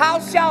all. How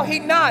shall he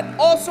not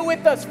also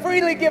with us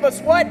freely give us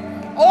what?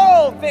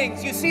 All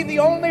things. You see, the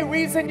only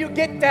reason you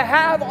get to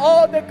have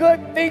all the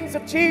good things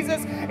of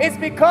Jesus is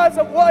because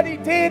of what he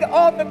did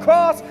on the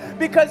cross,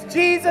 because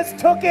Jesus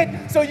took it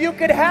so you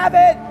could have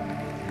it.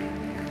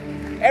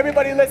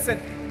 Everybody listen.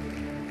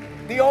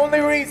 The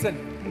only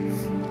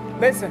reason,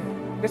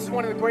 listen, this is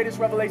one of the greatest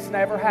revelations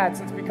I ever had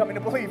since becoming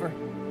a believer.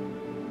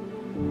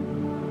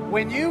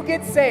 When you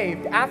get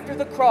saved after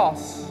the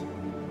cross,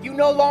 you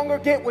no longer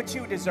get what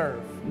you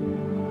deserve.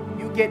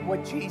 You get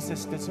what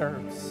Jesus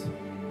deserves.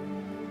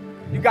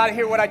 You got to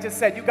hear what I just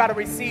said. You got to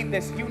receive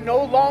this. You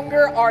no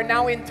longer are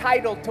now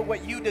entitled to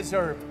what you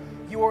deserve.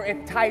 You are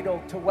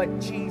entitled to what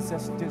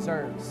Jesus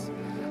deserves.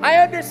 I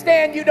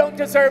understand you don't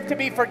deserve to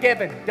be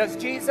forgiven. Does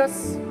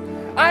Jesus?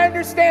 I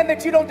understand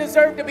that you don't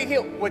deserve to be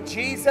healed. With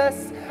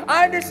Jesus?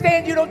 I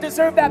understand you don't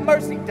deserve that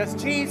mercy. Does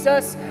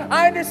Jesus?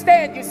 I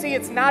understand. You see,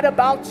 it's not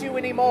about you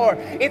anymore.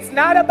 It's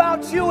not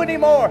about you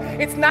anymore.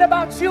 It's not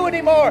about you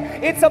anymore.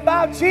 It's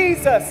about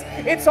Jesus.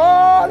 It's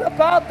all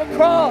about the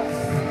cross.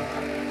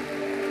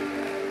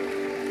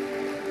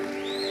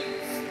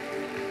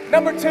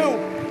 Number two,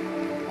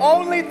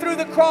 only through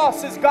the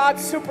cross is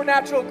God's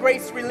supernatural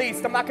grace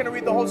released. I'm not going to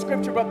read the whole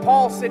scripture, but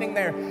Paul's sitting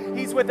there.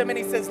 He's with him and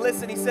he says,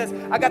 listen, he says,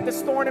 I got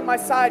this thorn in my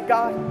side,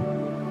 God.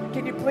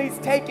 Can you please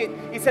take it?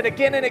 He said,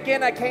 again and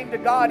again I came to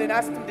God and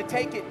asked him to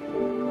take it.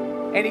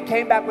 And he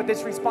came back with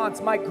this response,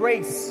 my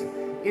grace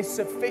is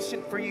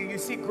sufficient for you. You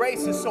see,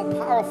 grace is so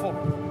powerful.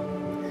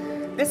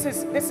 This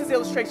is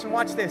illustration.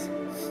 Watch this.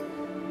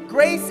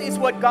 Grace is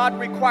what God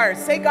requires.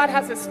 Say God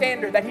has a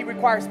standard that he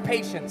requires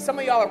patience. Some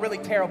of y'all are really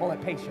terrible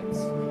at patience.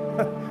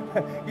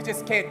 You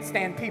just can't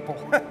stand people.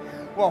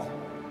 Well,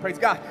 praise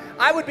God.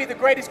 I would be the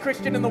greatest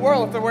Christian in the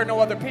world if there were no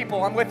other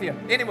people. I'm with you.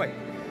 Anyway,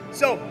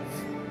 So,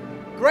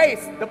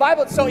 grace, the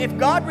Bible, so if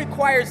God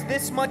requires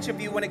this much of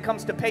you when it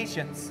comes to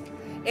patience,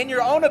 in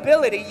your own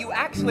ability, you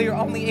actually are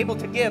only able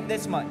to give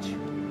this much.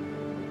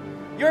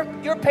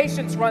 Your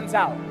patience runs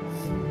out.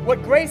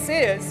 What grace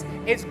is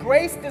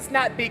grace does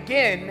not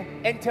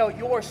begin until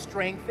your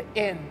strength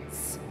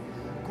ends.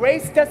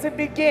 Grace doesn't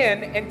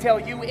begin until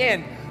you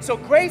end. So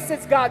grace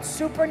is God's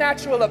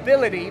supernatural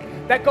ability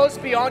that goes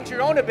beyond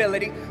your own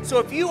ability. So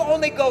if you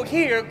only go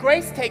here,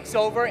 grace takes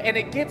over and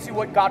it gives you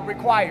what God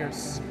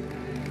requires.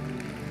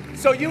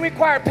 So you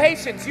require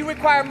patience, you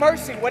require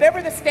mercy,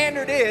 whatever the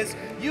standard is,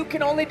 you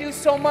can only do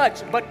so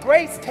much. But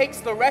grace takes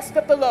the rest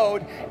of the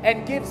load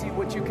and gives you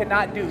what you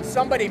cannot do.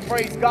 Somebody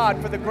praise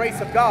God for the grace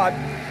of God,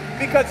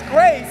 because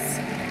grace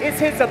is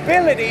His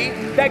ability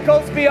that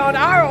goes beyond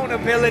our own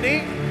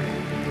ability.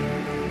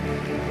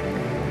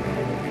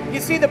 You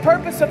see, the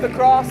purpose of the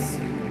cross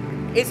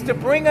is to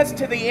bring us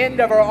to the end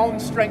of our own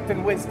strength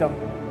and wisdom.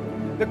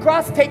 The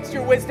cross takes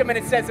your wisdom and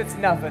it says it's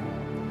nothing.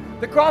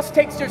 The cross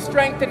takes your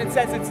strength and it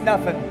says it's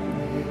nothing.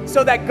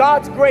 So that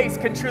God's grace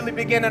can truly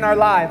begin in our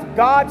lives.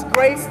 God's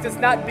grace does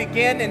not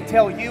begin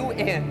until you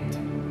end.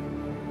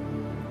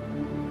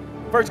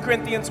 1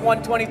 Corinthians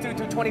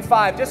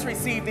 1:23-25. Just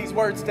receive these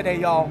words today,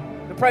 y'all.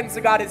 The presence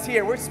of God is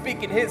here. We're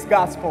speaking His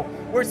gospel.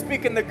 We're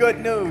speaking the good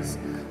news.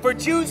 For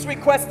Jews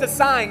request a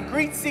sign,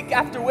 Greeks seek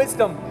after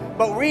wisdom,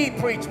 but we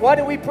preach. What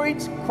do we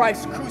preach?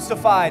 Christ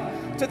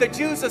crucified. To the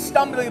Jews a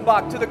stumbling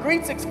block, to the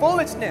Greeks it's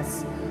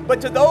foolishness, but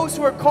to those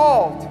who are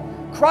called,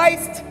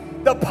 Christ,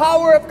 the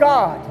power of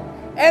God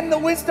and the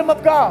wisdom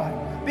of God.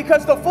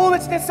 Because the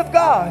foolishness of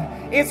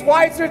God is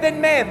wiser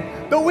than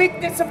men. The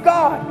weakness of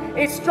God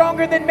is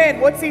stronger than men.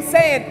 What's He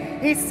saying?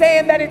 He's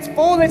saying that it's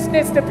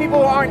foolishness to people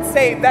who aren't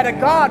saved. That a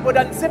God would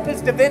unzip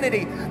His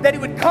divinity. That He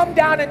would come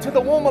down into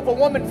the womb of a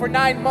woman for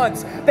 9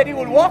 months. That He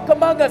would walk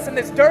among us in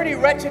this dirty,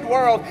 wretched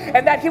world.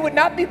 And that He would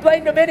not be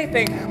blamed of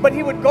anything. But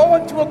He would go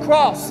onto a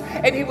cross.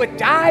 And He would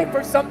die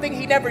for something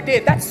He never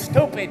did. That's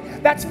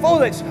stupid. That's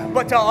foolish.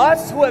 But to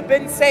us who have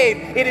been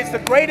saved, it is the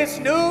greatest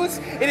news.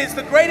 It is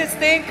the greatest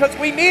thing because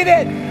we need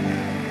it.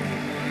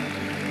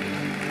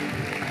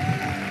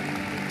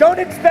 Don't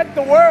expect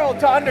the world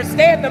to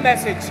understand the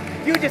message.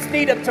 You just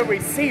need them to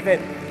receive it.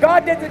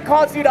 God doesn't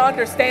cause you to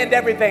understand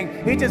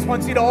everything. He just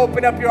wants you to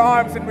open up your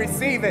arms and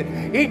receive it.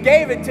 He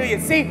gave it to you.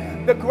 See,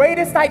 the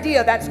greatest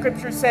idea that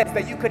Scripture says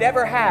that you could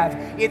ever have,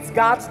 it's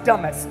God's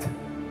dumbest.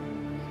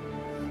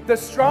 The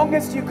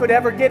strongest you could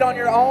ever get on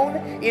your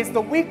own is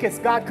the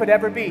weakest God could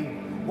ever be.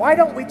 Why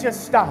don't we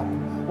just stop?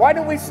 Why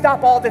don't we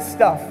stop all this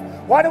stuff?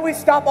 Why don't we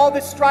stop all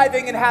this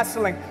striving and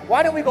hassling?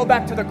 Why don't we go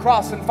back to the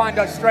cross and find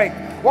our strength?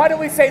 Why don't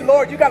we say,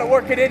 Lord, you got to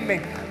work it in me.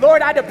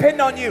 Lord, I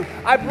depend on you.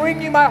 I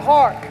bring you my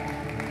heart.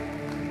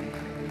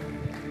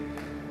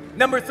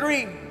 Number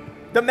 3,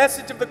 the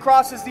message of the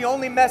cross is the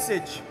only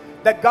message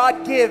that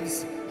God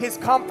gives His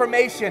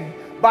confirmation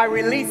by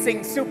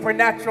releasing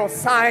supernatural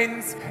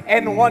signs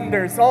and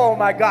wonders. Oh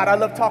my God, I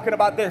love talking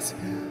about this.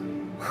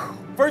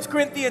 1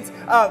 Corinthians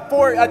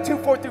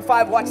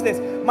 2:4-5, watch this.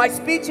 My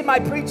speech and my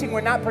preaching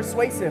were not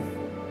persuasive,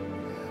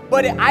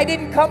 but I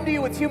didn't come to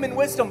you with human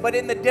wisdom, but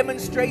in the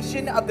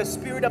demonstration of the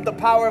Spirit of the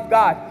power of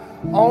God.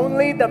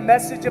 Only the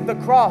message of the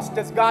cross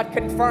does God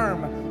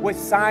confirm with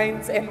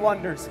signs and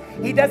wonders.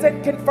 He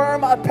doesn't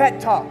confirm a pep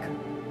talk.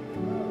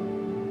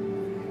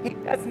 He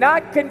does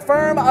not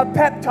confirm a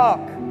pep talk.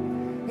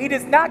 He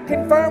does not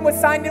confirm with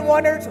signs and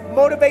wonders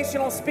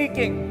motivational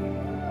speaking.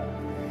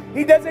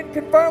 He doesn't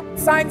confirm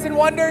signs and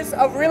wonders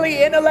a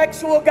really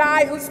intellectual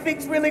guy who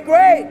speaks really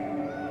great.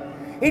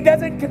 He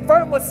doesn't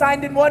confirm with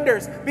signs and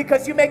wonders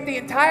because you make the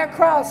entire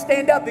crowd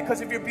stand up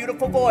because of your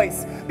beautiful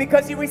voice,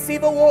 because you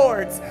receive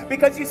awards,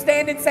 because you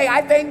stand and say,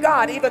 I thank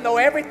God, even though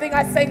everything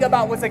I sang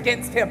about was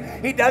against Him.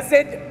 He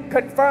doesn't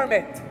confirm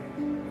it.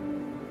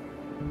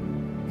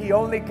 He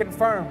only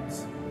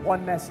confirms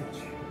one message.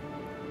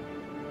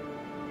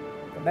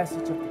 The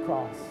message of the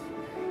cross.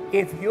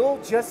 If you'll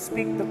just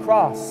speak the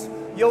cross,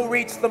 you'll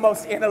reach the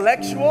most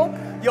intellectual,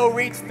 you'll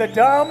reach the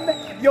dumb,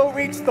 you'll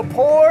reach the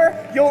poor,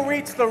 you'll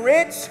reach the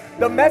rich.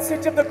 The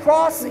message of the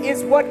cross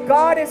is what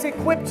God has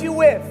equipped you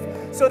with,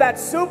 so that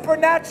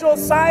supernatural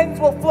signs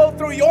will flow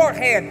through your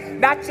hand.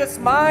 Not just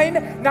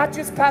mine, not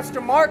just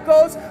Pastor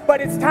Marco's,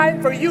 but it's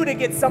time for you to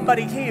get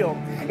somebody healed.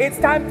 It's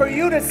time for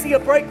you to see a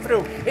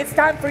breakthrough. It's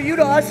time for you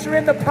to usher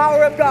in the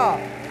power of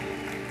God.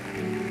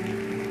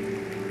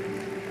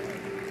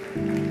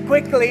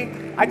 Quickly,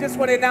 I just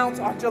want to announce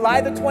on July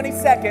the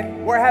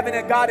 22nd, we're having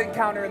a God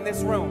encounter in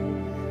this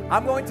room.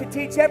 I'm going to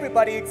teach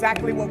everybody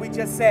exactly what we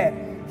just said.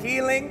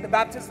 Healing, the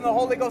baptism of the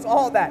Holy Ghost,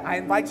 all that. I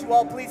invite you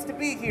all please to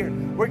be here.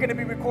 We're going to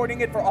be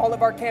recording it for all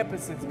of our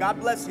campuses. God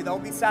bless you. That will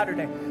be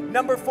Saturday.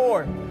 Number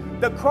 4,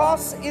 the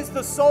cross is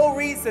the sole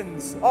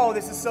reasons, oh,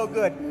 this is so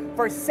good,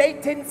 for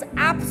Satan's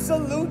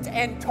absolute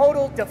and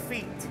total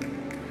defeat.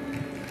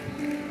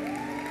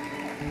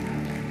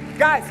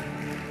 Guys,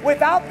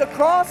 without the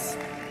cross,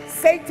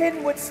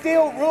 Satan would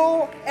still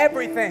rule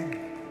everything.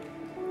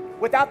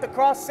 Without the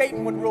cross,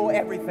 Satan would rule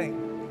everything.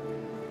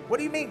 What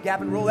do you mean,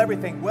 Gavin, rule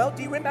everything? Well,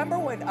 do you remember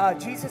when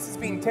Jesus is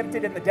being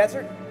tempted in the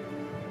desert?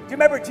 you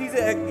remember Jesus,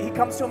 he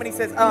comes to him and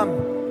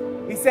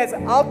he says,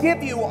 I'll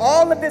give you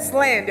all of this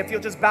land if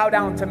you'll just bow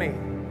down to me.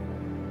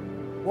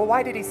 Well,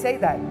 why did he say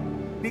that?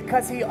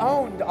 Because he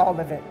owned all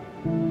of it.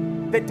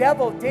 The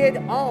devil did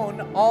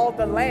own all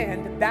the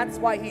land. That's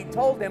why he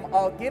told him,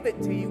 I'll give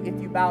it to you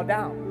if you bow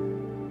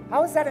down.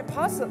 How is that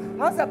impossible?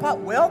 How is that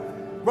possible? Well,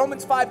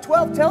 Romans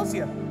 5:12 tells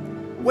you,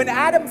 when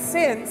Adam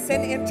sinned,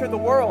 sin entered the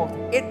world.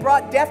 It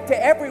brought death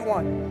to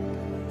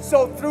everyone.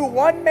 So through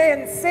one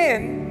man's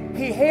sin,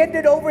 he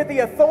handed over the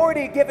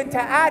authority given to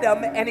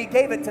Adam and he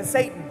gave it to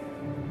Satan.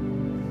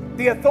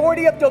 The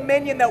authority of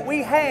dominion that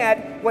we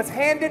had was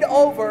handed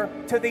over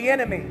to the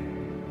enemy.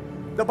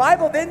 The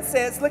Bible then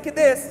says, look at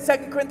this,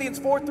 2 Corinthians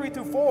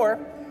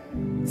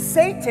 4:3-4,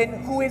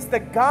 Satan, who is the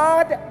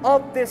God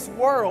of this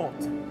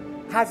world,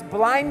 has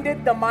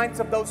blinded the minds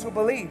of those who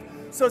believe.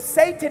 So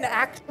Satan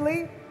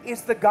actually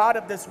is the God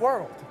of this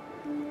world,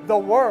 the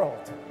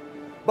world.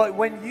 But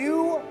when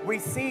you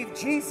receive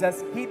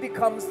Jesus, he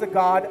becomes the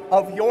God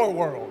of your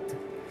world.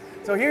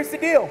 So here's the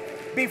deal.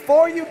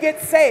 Before you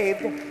get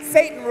saved,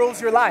 Satan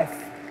rules your life.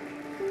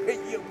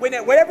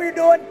 Whatever you're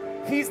doing,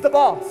 he's the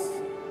boss.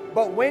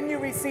 But when you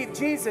receive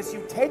Jesus,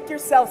 you take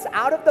yourselves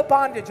out of the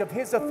bondage of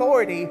his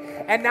authority,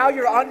 and now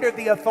you're under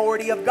the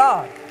authority of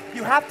God.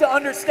 You have to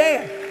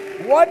understand,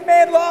 one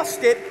man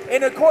lost it,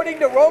 and according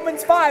to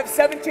Romans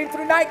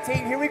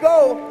 5:17-19, here we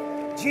go.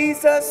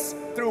 Jesus,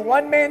 through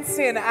one man's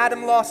sin,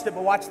 Adam lost it,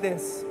 but watch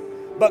this.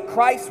 But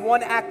Christ's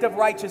one act of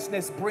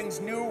righteousness brings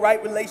new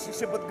right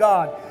relationship with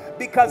God.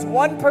 Because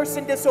one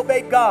person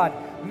disobeyed God,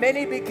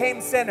 many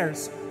became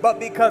sinners. But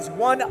because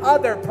one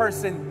other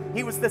person,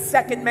 he was the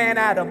second man,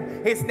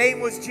 Adam, his name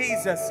was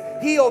Jesus,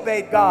 he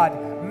obeyed God,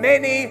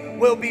 many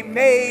will be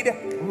made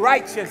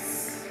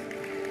righteous.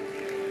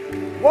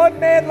 One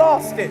man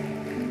lost it,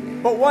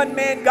 but one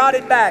man got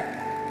it back.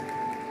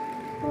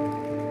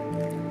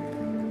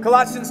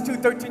 Colossians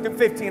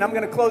 2:13-15. I'm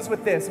going to close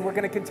with this, and we're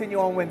going to continue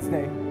on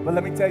Wednesday. But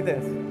let me tell you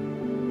this.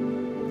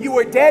 You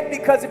were dead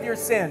because of your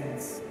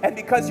sins, and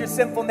because your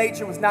sinful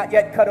nature was not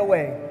yet cut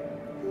away.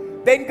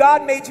 Then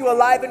God made you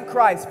alive in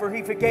Christ, for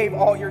he forgave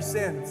all your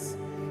sins.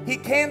 He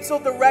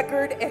canceled the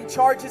record and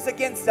charges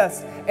against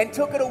us and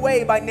took it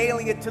away by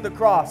nailing it to the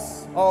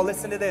cross. Oh,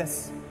 listen to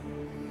this.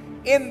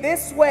 In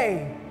this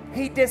way,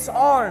 he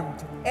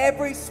disarmed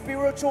every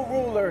spiritual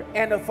ruler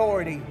and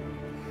authority.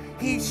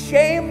 He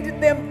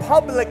shamed them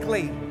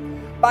publicly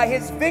by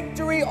his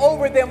victory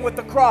over them with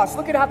the cross.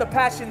 Look at how the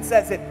Passion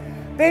says it.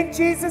 Then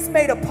Jesus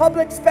made a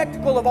public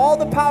spectacle of all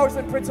the powers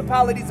and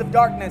principalities of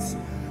darkness,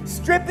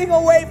 stripping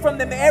away from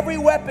them every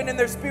weapon and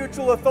their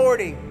spiritual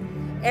authority.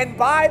 And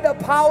by the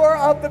power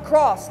of the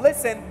cross,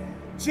 listen,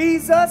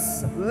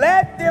 Jesus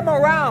led them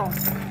around.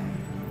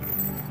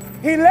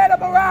 He led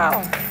them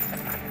around.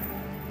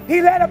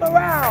 He led them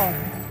around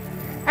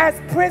as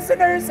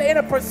prisoners in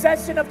a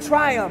procession of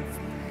triumph.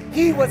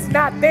 He was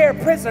not their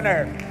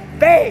prisoner.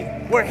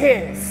 They were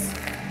his.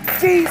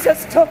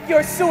 Jesus took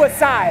your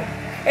suicide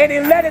and he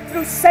led it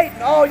through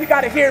Satan. Oh, you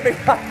got to hear me.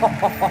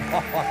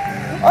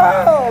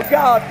 Oh,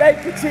 God,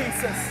 thank you,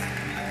 Jesus.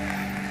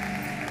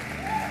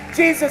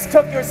 Jesus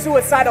took your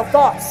suicidal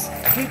thoughts.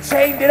 He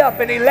chained it up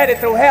and he led it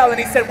through hell. And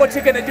he said, what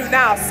you going to do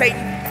now, Satan?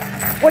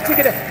 What you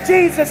going to?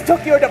 Jesus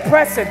took your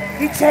depression.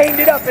 He chained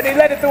it up and he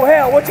led it through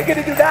hell. What you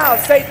going to do now,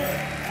 Satan?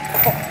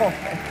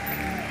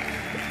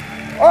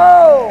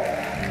 Oh,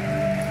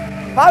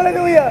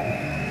 hallelujah.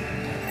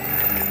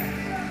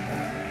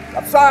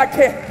 I'm sorry,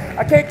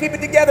 I can't keep it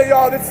together,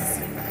 y'all. This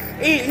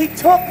is, he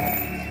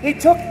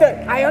took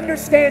the, I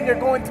understand you're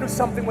going through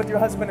something with your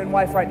husband and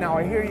wife right now.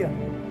 I hear you.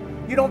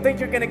 You don't think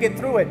you're going to get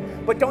through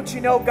it. But don't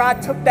you know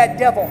God took that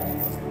devil.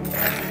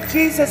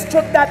 Jesus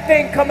took that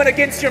thing coming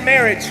against your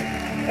marriage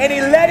and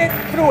he led it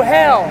through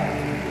hell.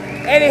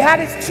 And he had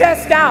his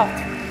chest out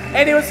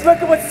and he was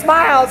looking with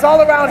smiles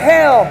all around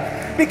hell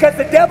because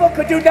the devil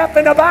could do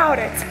nothing about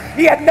it.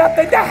 He had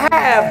nothing to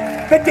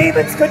have. The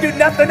demons could do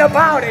nothing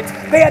about it.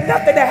 They had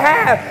nothing to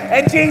have.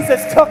 And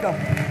Jesus took them.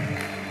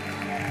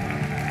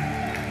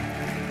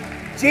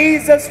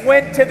 Jesus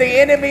went to the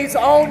enemy's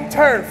own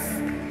turf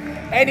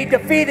and he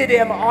defeated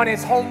him on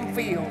his home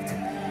field.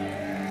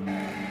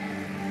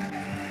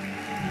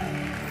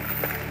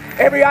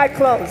 Every eye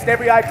closed,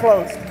 every eye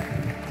closed.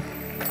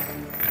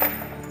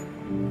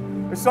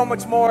 There's so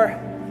much more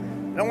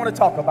I don't want to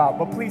talk about,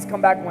 but please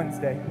come back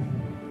Wednesday.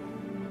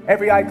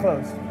 Every eye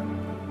closed.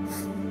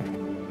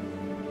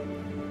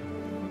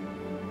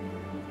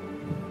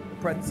 The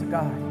presence of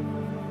God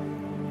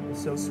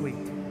is so sweet.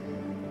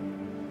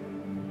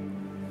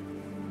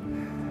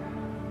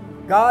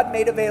 God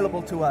made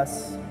available to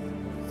us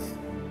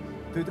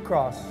through the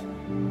cross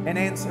an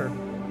answer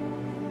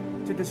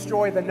to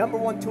destroy the number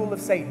one tool of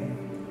Satan,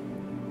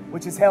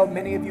 which has held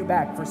many of you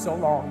back for so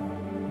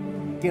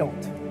long.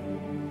 Guilt.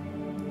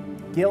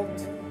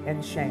 Guilt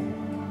and shame.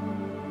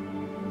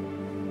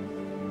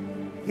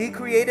 He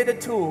created a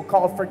tool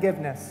called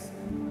forgiveness.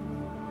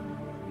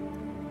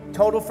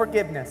 Total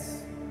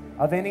forgiveness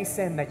of any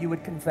sin that you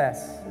would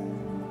confess.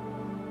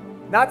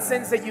 Not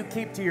sins that you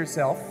keep to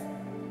yourself,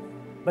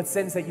 but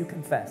sins that you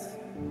confess.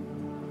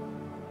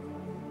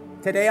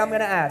 Today I'm going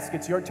to ask,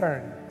 it's your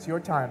turn, it's your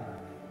time.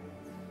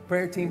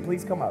 Prayer team,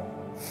 please come up.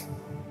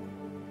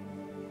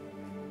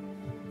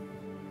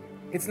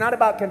 It's not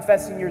about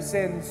confessing your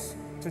sins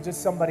to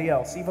just somebody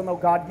else, even though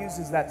God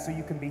uses that so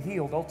you can be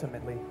healed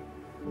ultimately.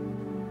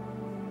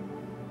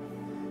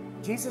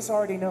 Jesus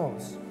already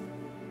knows.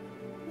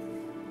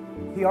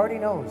 He already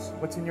knows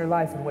what's in your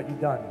life and what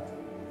you've done.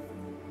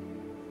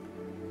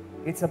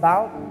 It's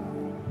about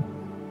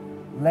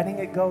letting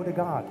it go to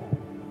God.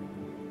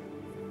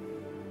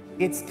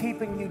 It's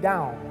keeping you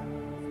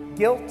down.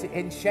 Guilt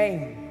and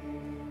shame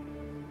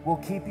will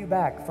keep you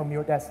back from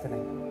your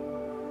destiny.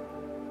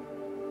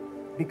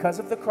 Because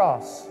of the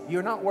cross,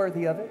 you're not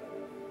worthy of it.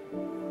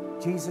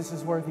 Jesus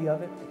is worthy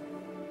of it.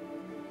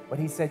 But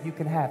he said you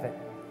can have it.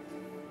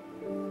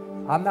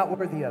 I'm not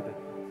worthy of it.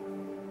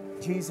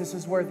 Jesus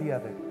is worthy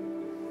of it.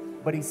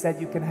 But he said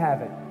you can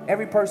have it.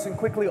 Every person,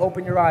 quickly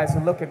open your eyes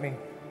and look at me.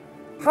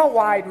 How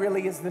wide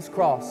really is this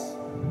cross?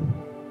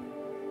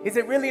 Is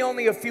it really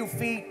only a few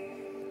feet?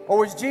 Or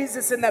was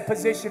Jesus in that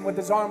position with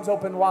his arms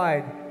open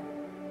wide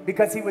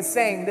because he was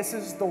saying, this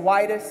is the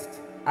widest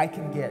I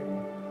can get?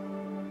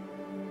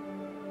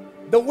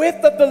 The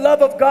width of the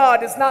love of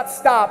God does not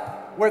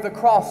stop where the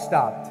cross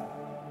stopped.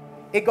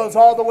 It goes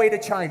all the way to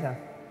China.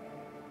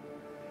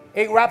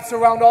 It wraps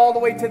around all the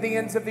way to the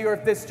ends of the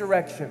earth this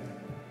direction.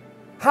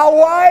 How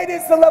wide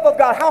is the love of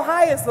God? How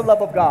high is the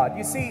love of God?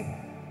 You see,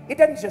 it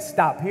doesn't just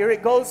stop here.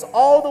 It goes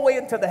all the way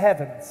into the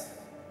heavens.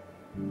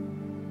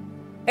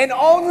 And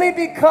only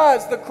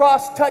because the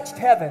cross touched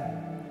heaven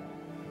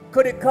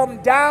could it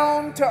come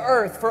down to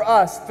earth for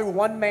us through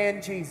one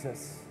man,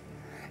 Jesus.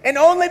 And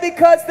only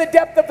because the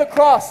depth of the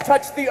cross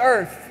touched the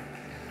earth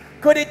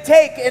could it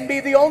take and be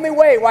the only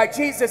way why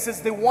Jesus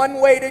is the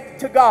one way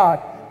to God,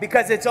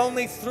 because it's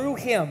only through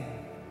him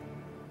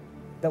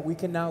that we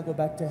can now go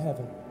back to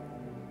heaven.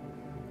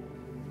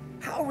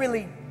 How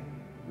really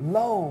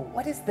low?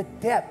 What is the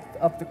depth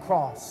of the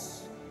cross?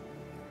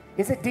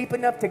 Is it deep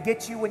enough to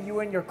get you when you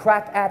were in your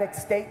crack addict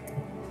state?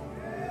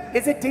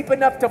 Is it deep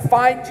enough to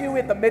find you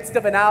in the midst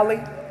of an alley?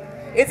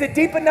 Is it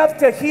deep enough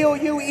to heal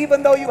you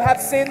even though you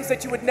have sins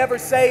that you would never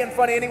say in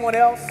front of anyone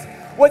else?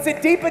 Was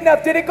it deep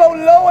enough? Did it go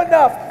low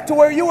enough to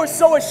where you were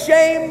so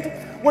ashamed?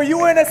 Where you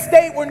were in a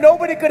state where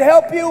nobody could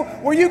help you?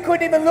 Where you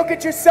couldn't even look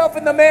at yourself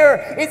in the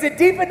mirror? Is it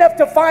deep enough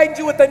to find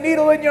you with a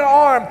needle in your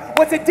arm?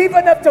 Was it deep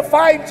enough to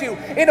find you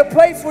in a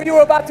place where you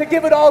were about to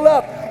give it all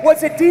up?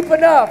 Was it deep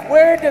enough?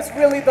 Where does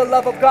really the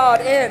love of God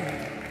end?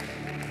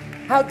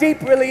 How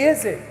deep really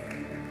is it?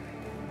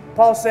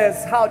 Paul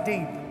says, how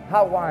deep,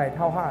 how wide,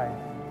 how high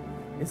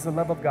is the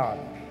love of God?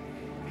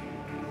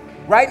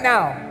 Right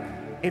now,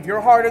 if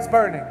your heart is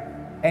burning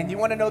and you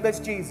want to know this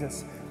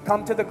Jesus,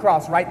 come to the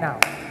cross right now.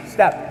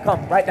 Step,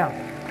 come right now.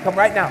 Come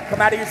right now. Come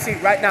out of your seat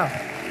right now.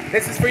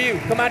 This is for you.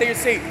 Come out of your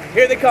seat.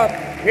 Here they come.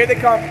 Here they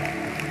come.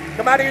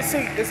 Come out of your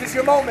seat. This is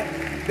your moment.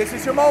 This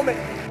is your moment.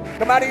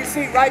 Come out of your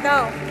seat right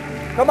now.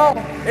 Come on.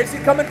 There's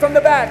you coming from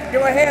the back.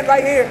 Give her a hand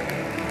right here.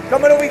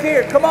 Coming over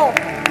here. Come on.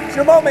 It's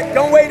your moment.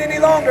 Don't wait any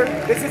longer.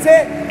 This is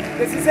it.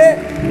 This is it.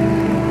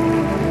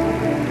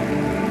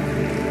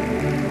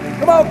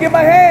 Come on. Give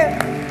my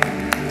hand.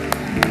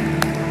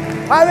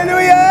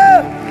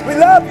 Hallelujah. We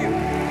love you.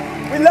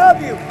 We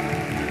love you.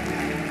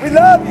 We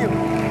love you.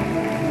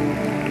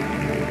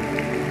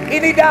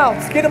 Any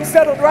doubts, get them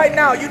settled right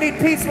now. You need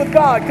peace with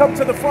God, come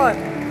to the front.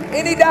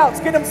 Any doubts,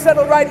 get them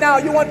settled right now.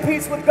 You want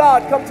peace with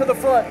God, come to the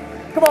front.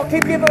 Come on,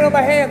 keep giving them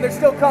a hand. They're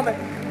still coming.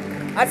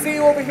 I see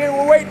you over here.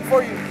 We're waiting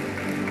for you.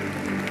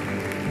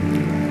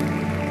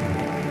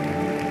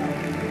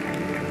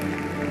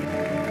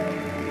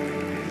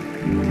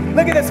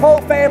 Look at this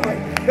whole family.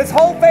 This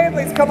whole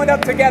family's coming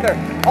up together.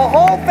 A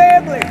whole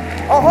family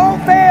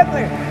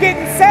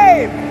getting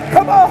saved.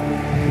 Come on.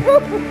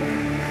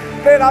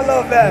 Man, I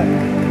love that.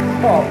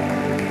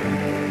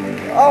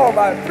 Oh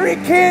my, 3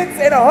 kids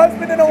and a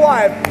husband and a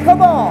wife.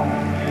 Come on.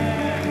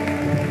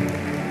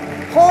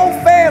 Whole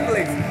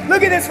families.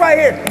 Look at this right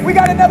here. We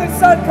got another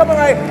son coming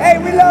right here. Hey,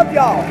 we love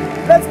y'all.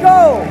 Let's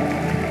go.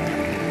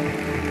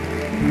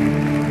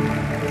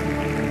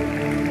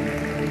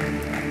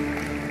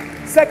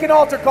 Second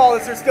altar call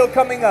as they're still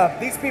coming up.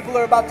 These people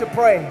are about to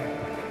pray.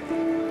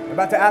 They're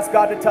about to ask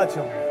God to touch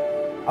them.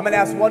 I'm going to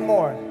ask one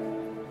more.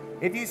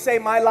 If you say,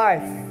 my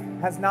life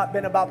has not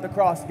been about the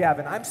cross,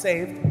 Gavin, I'm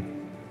saved.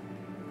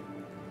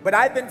 But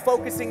I've been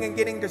focusing and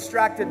getting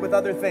distracted with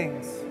other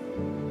things.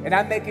 And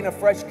I'm making a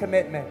fresh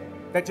commitment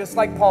that just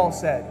like Paul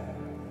said,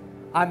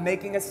 I'm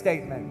making a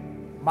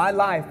statement. My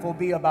life will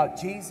be about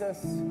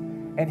Jesus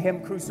and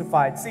him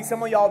crucified. See,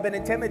 some of y'all have been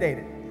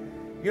intimidated.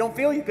 You don't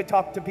feel you could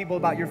talk to people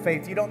about your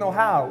faith. You don't know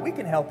how. We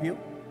can help you.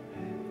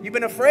 You've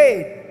been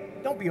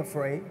afraid. Don't be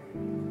afraid.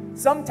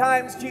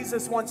 Sometimes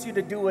Jesus wants you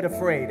to do it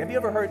afraid. Have you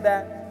ever heard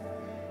that?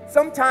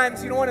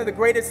 Sometimes, you know, one of the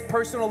greatest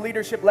personal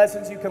leadership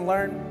lessons you can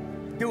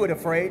learn, do it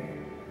afraid,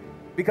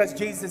 because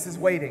Jesus is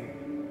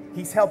waiting.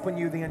 He's helping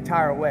you the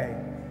entire way.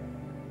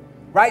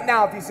 Right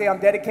now, if you say, I'm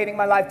dedicating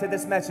my life to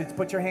this message,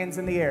 put your hands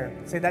in the air.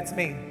 Say, that's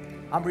me.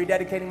 I'm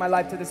rededicating my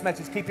life to this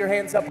message. Keep your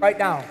hands up right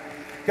now,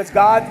 because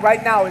God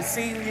right now is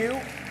seeing you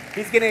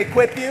He's going to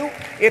equip you.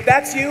 If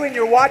that's you and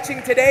you're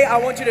watching today, I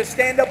want you to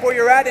stand up where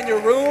you're at in your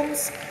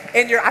rooms.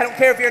 I don't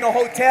care if you're in a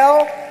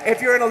hotel,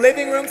 if you're in a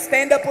living room,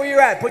 stand up where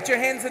you're at. Put your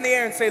hands in the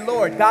air and say,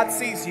 Lord, God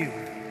sees you.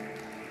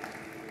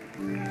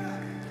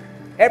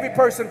 Every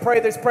person pray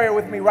this prayer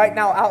with me right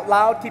now out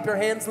loud. Keep your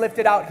hands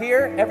lifted out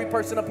here. Every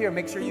person up here,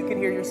 make sure you can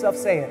hear yourself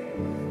say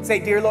it. Say,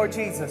 Dear Lord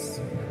Jesus,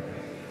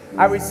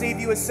 I receive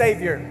you as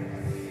Savior.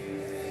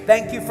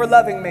 Thank you for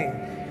loving me.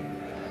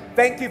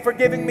 Thank you for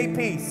giving me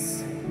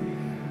peace.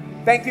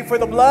 Thank you for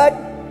the blood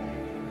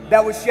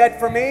that was shed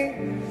for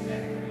me,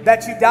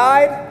 that you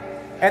died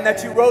and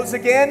that you rose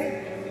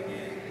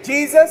again.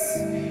 Jesus,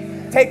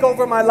 take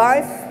over my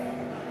life.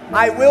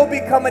 I will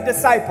become a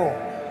disciple.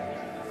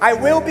 I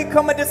will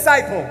become a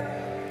disciple.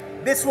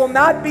 This will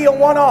not be a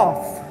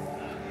one-off.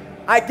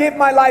 I give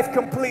my life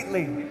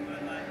completely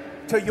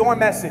to your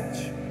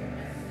message.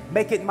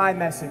 Make it my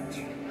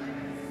message.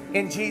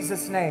 In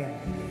Jesus' name.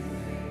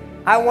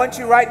 I want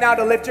you right now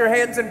to lift your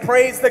hands and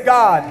praise the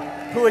God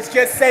who has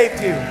just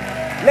saved you.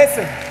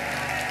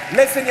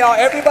 Listen, y'all,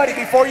 everybody,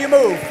 before you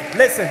move,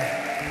 listen.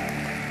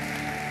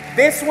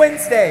 This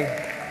Wednesday,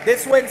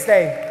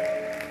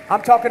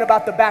 I'm talking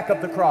about the back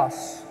of the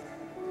cross.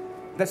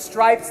 The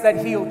stripes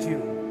that healed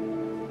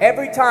you.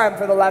 Every time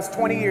for the last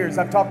 20 years,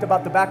 I've talked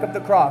about the back of the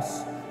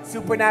cross.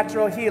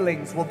 Supernatural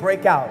healings will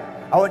break out.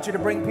 I want you to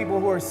bring people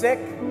who are sick.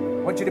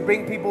 I want you to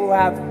bring people who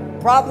have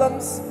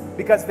problems,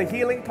 because the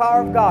healing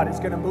power of God is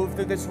going to move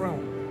through this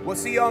room. We'll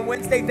see you on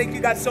Wednesday. Thank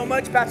you guys so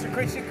much. Pastor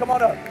Christian, come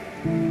on up.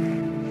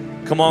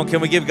 Come on,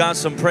 can we give God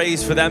some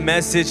praise for that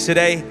message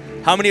today?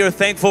 How many are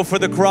thankful for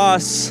the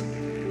cross?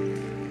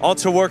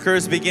 Altar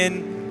workers,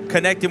 begin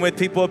connecting with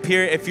people up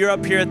here. If you're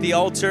up here at the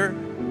altar,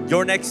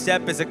 your next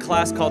step is a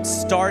class called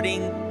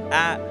Starting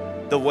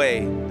at the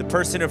Way. The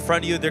person in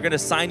front of you, they're going to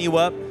sign you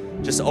up.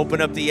 Just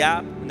open up the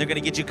app and they're going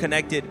to get you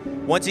connected.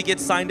 Once you get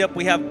signed up,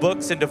 we have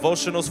books and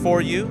devotionals for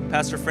you.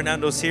 Pastor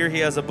Fernando's here. He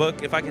has a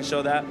book, if I can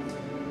show that.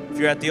 If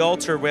you're at the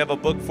altar, we have a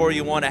book for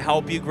you. We want to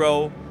help you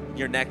grow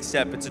your next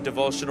step. It's a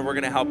devotional we're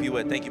going to help you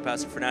with. Thank you,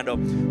 Pastor Fernando.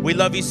 We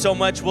love you so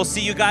much. We'll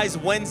see you guys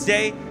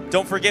Wednesday.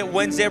 Don't forget,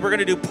 Wednesday, we're going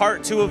to do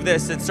part 2 of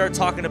this and start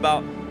talking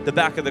about the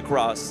back of the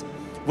cross.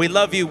 We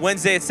love you.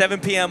 Wednesday at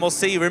 7 p.m. We'll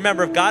see you.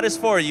 Remember, if God is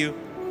for you,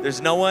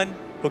 there's no one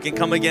who can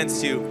come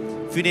against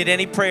you. If you need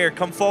any prayer,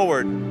 come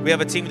forward. We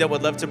have a team that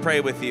would love to pray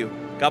with you.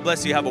 God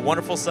bless you. Have a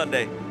wonderful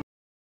Sunday.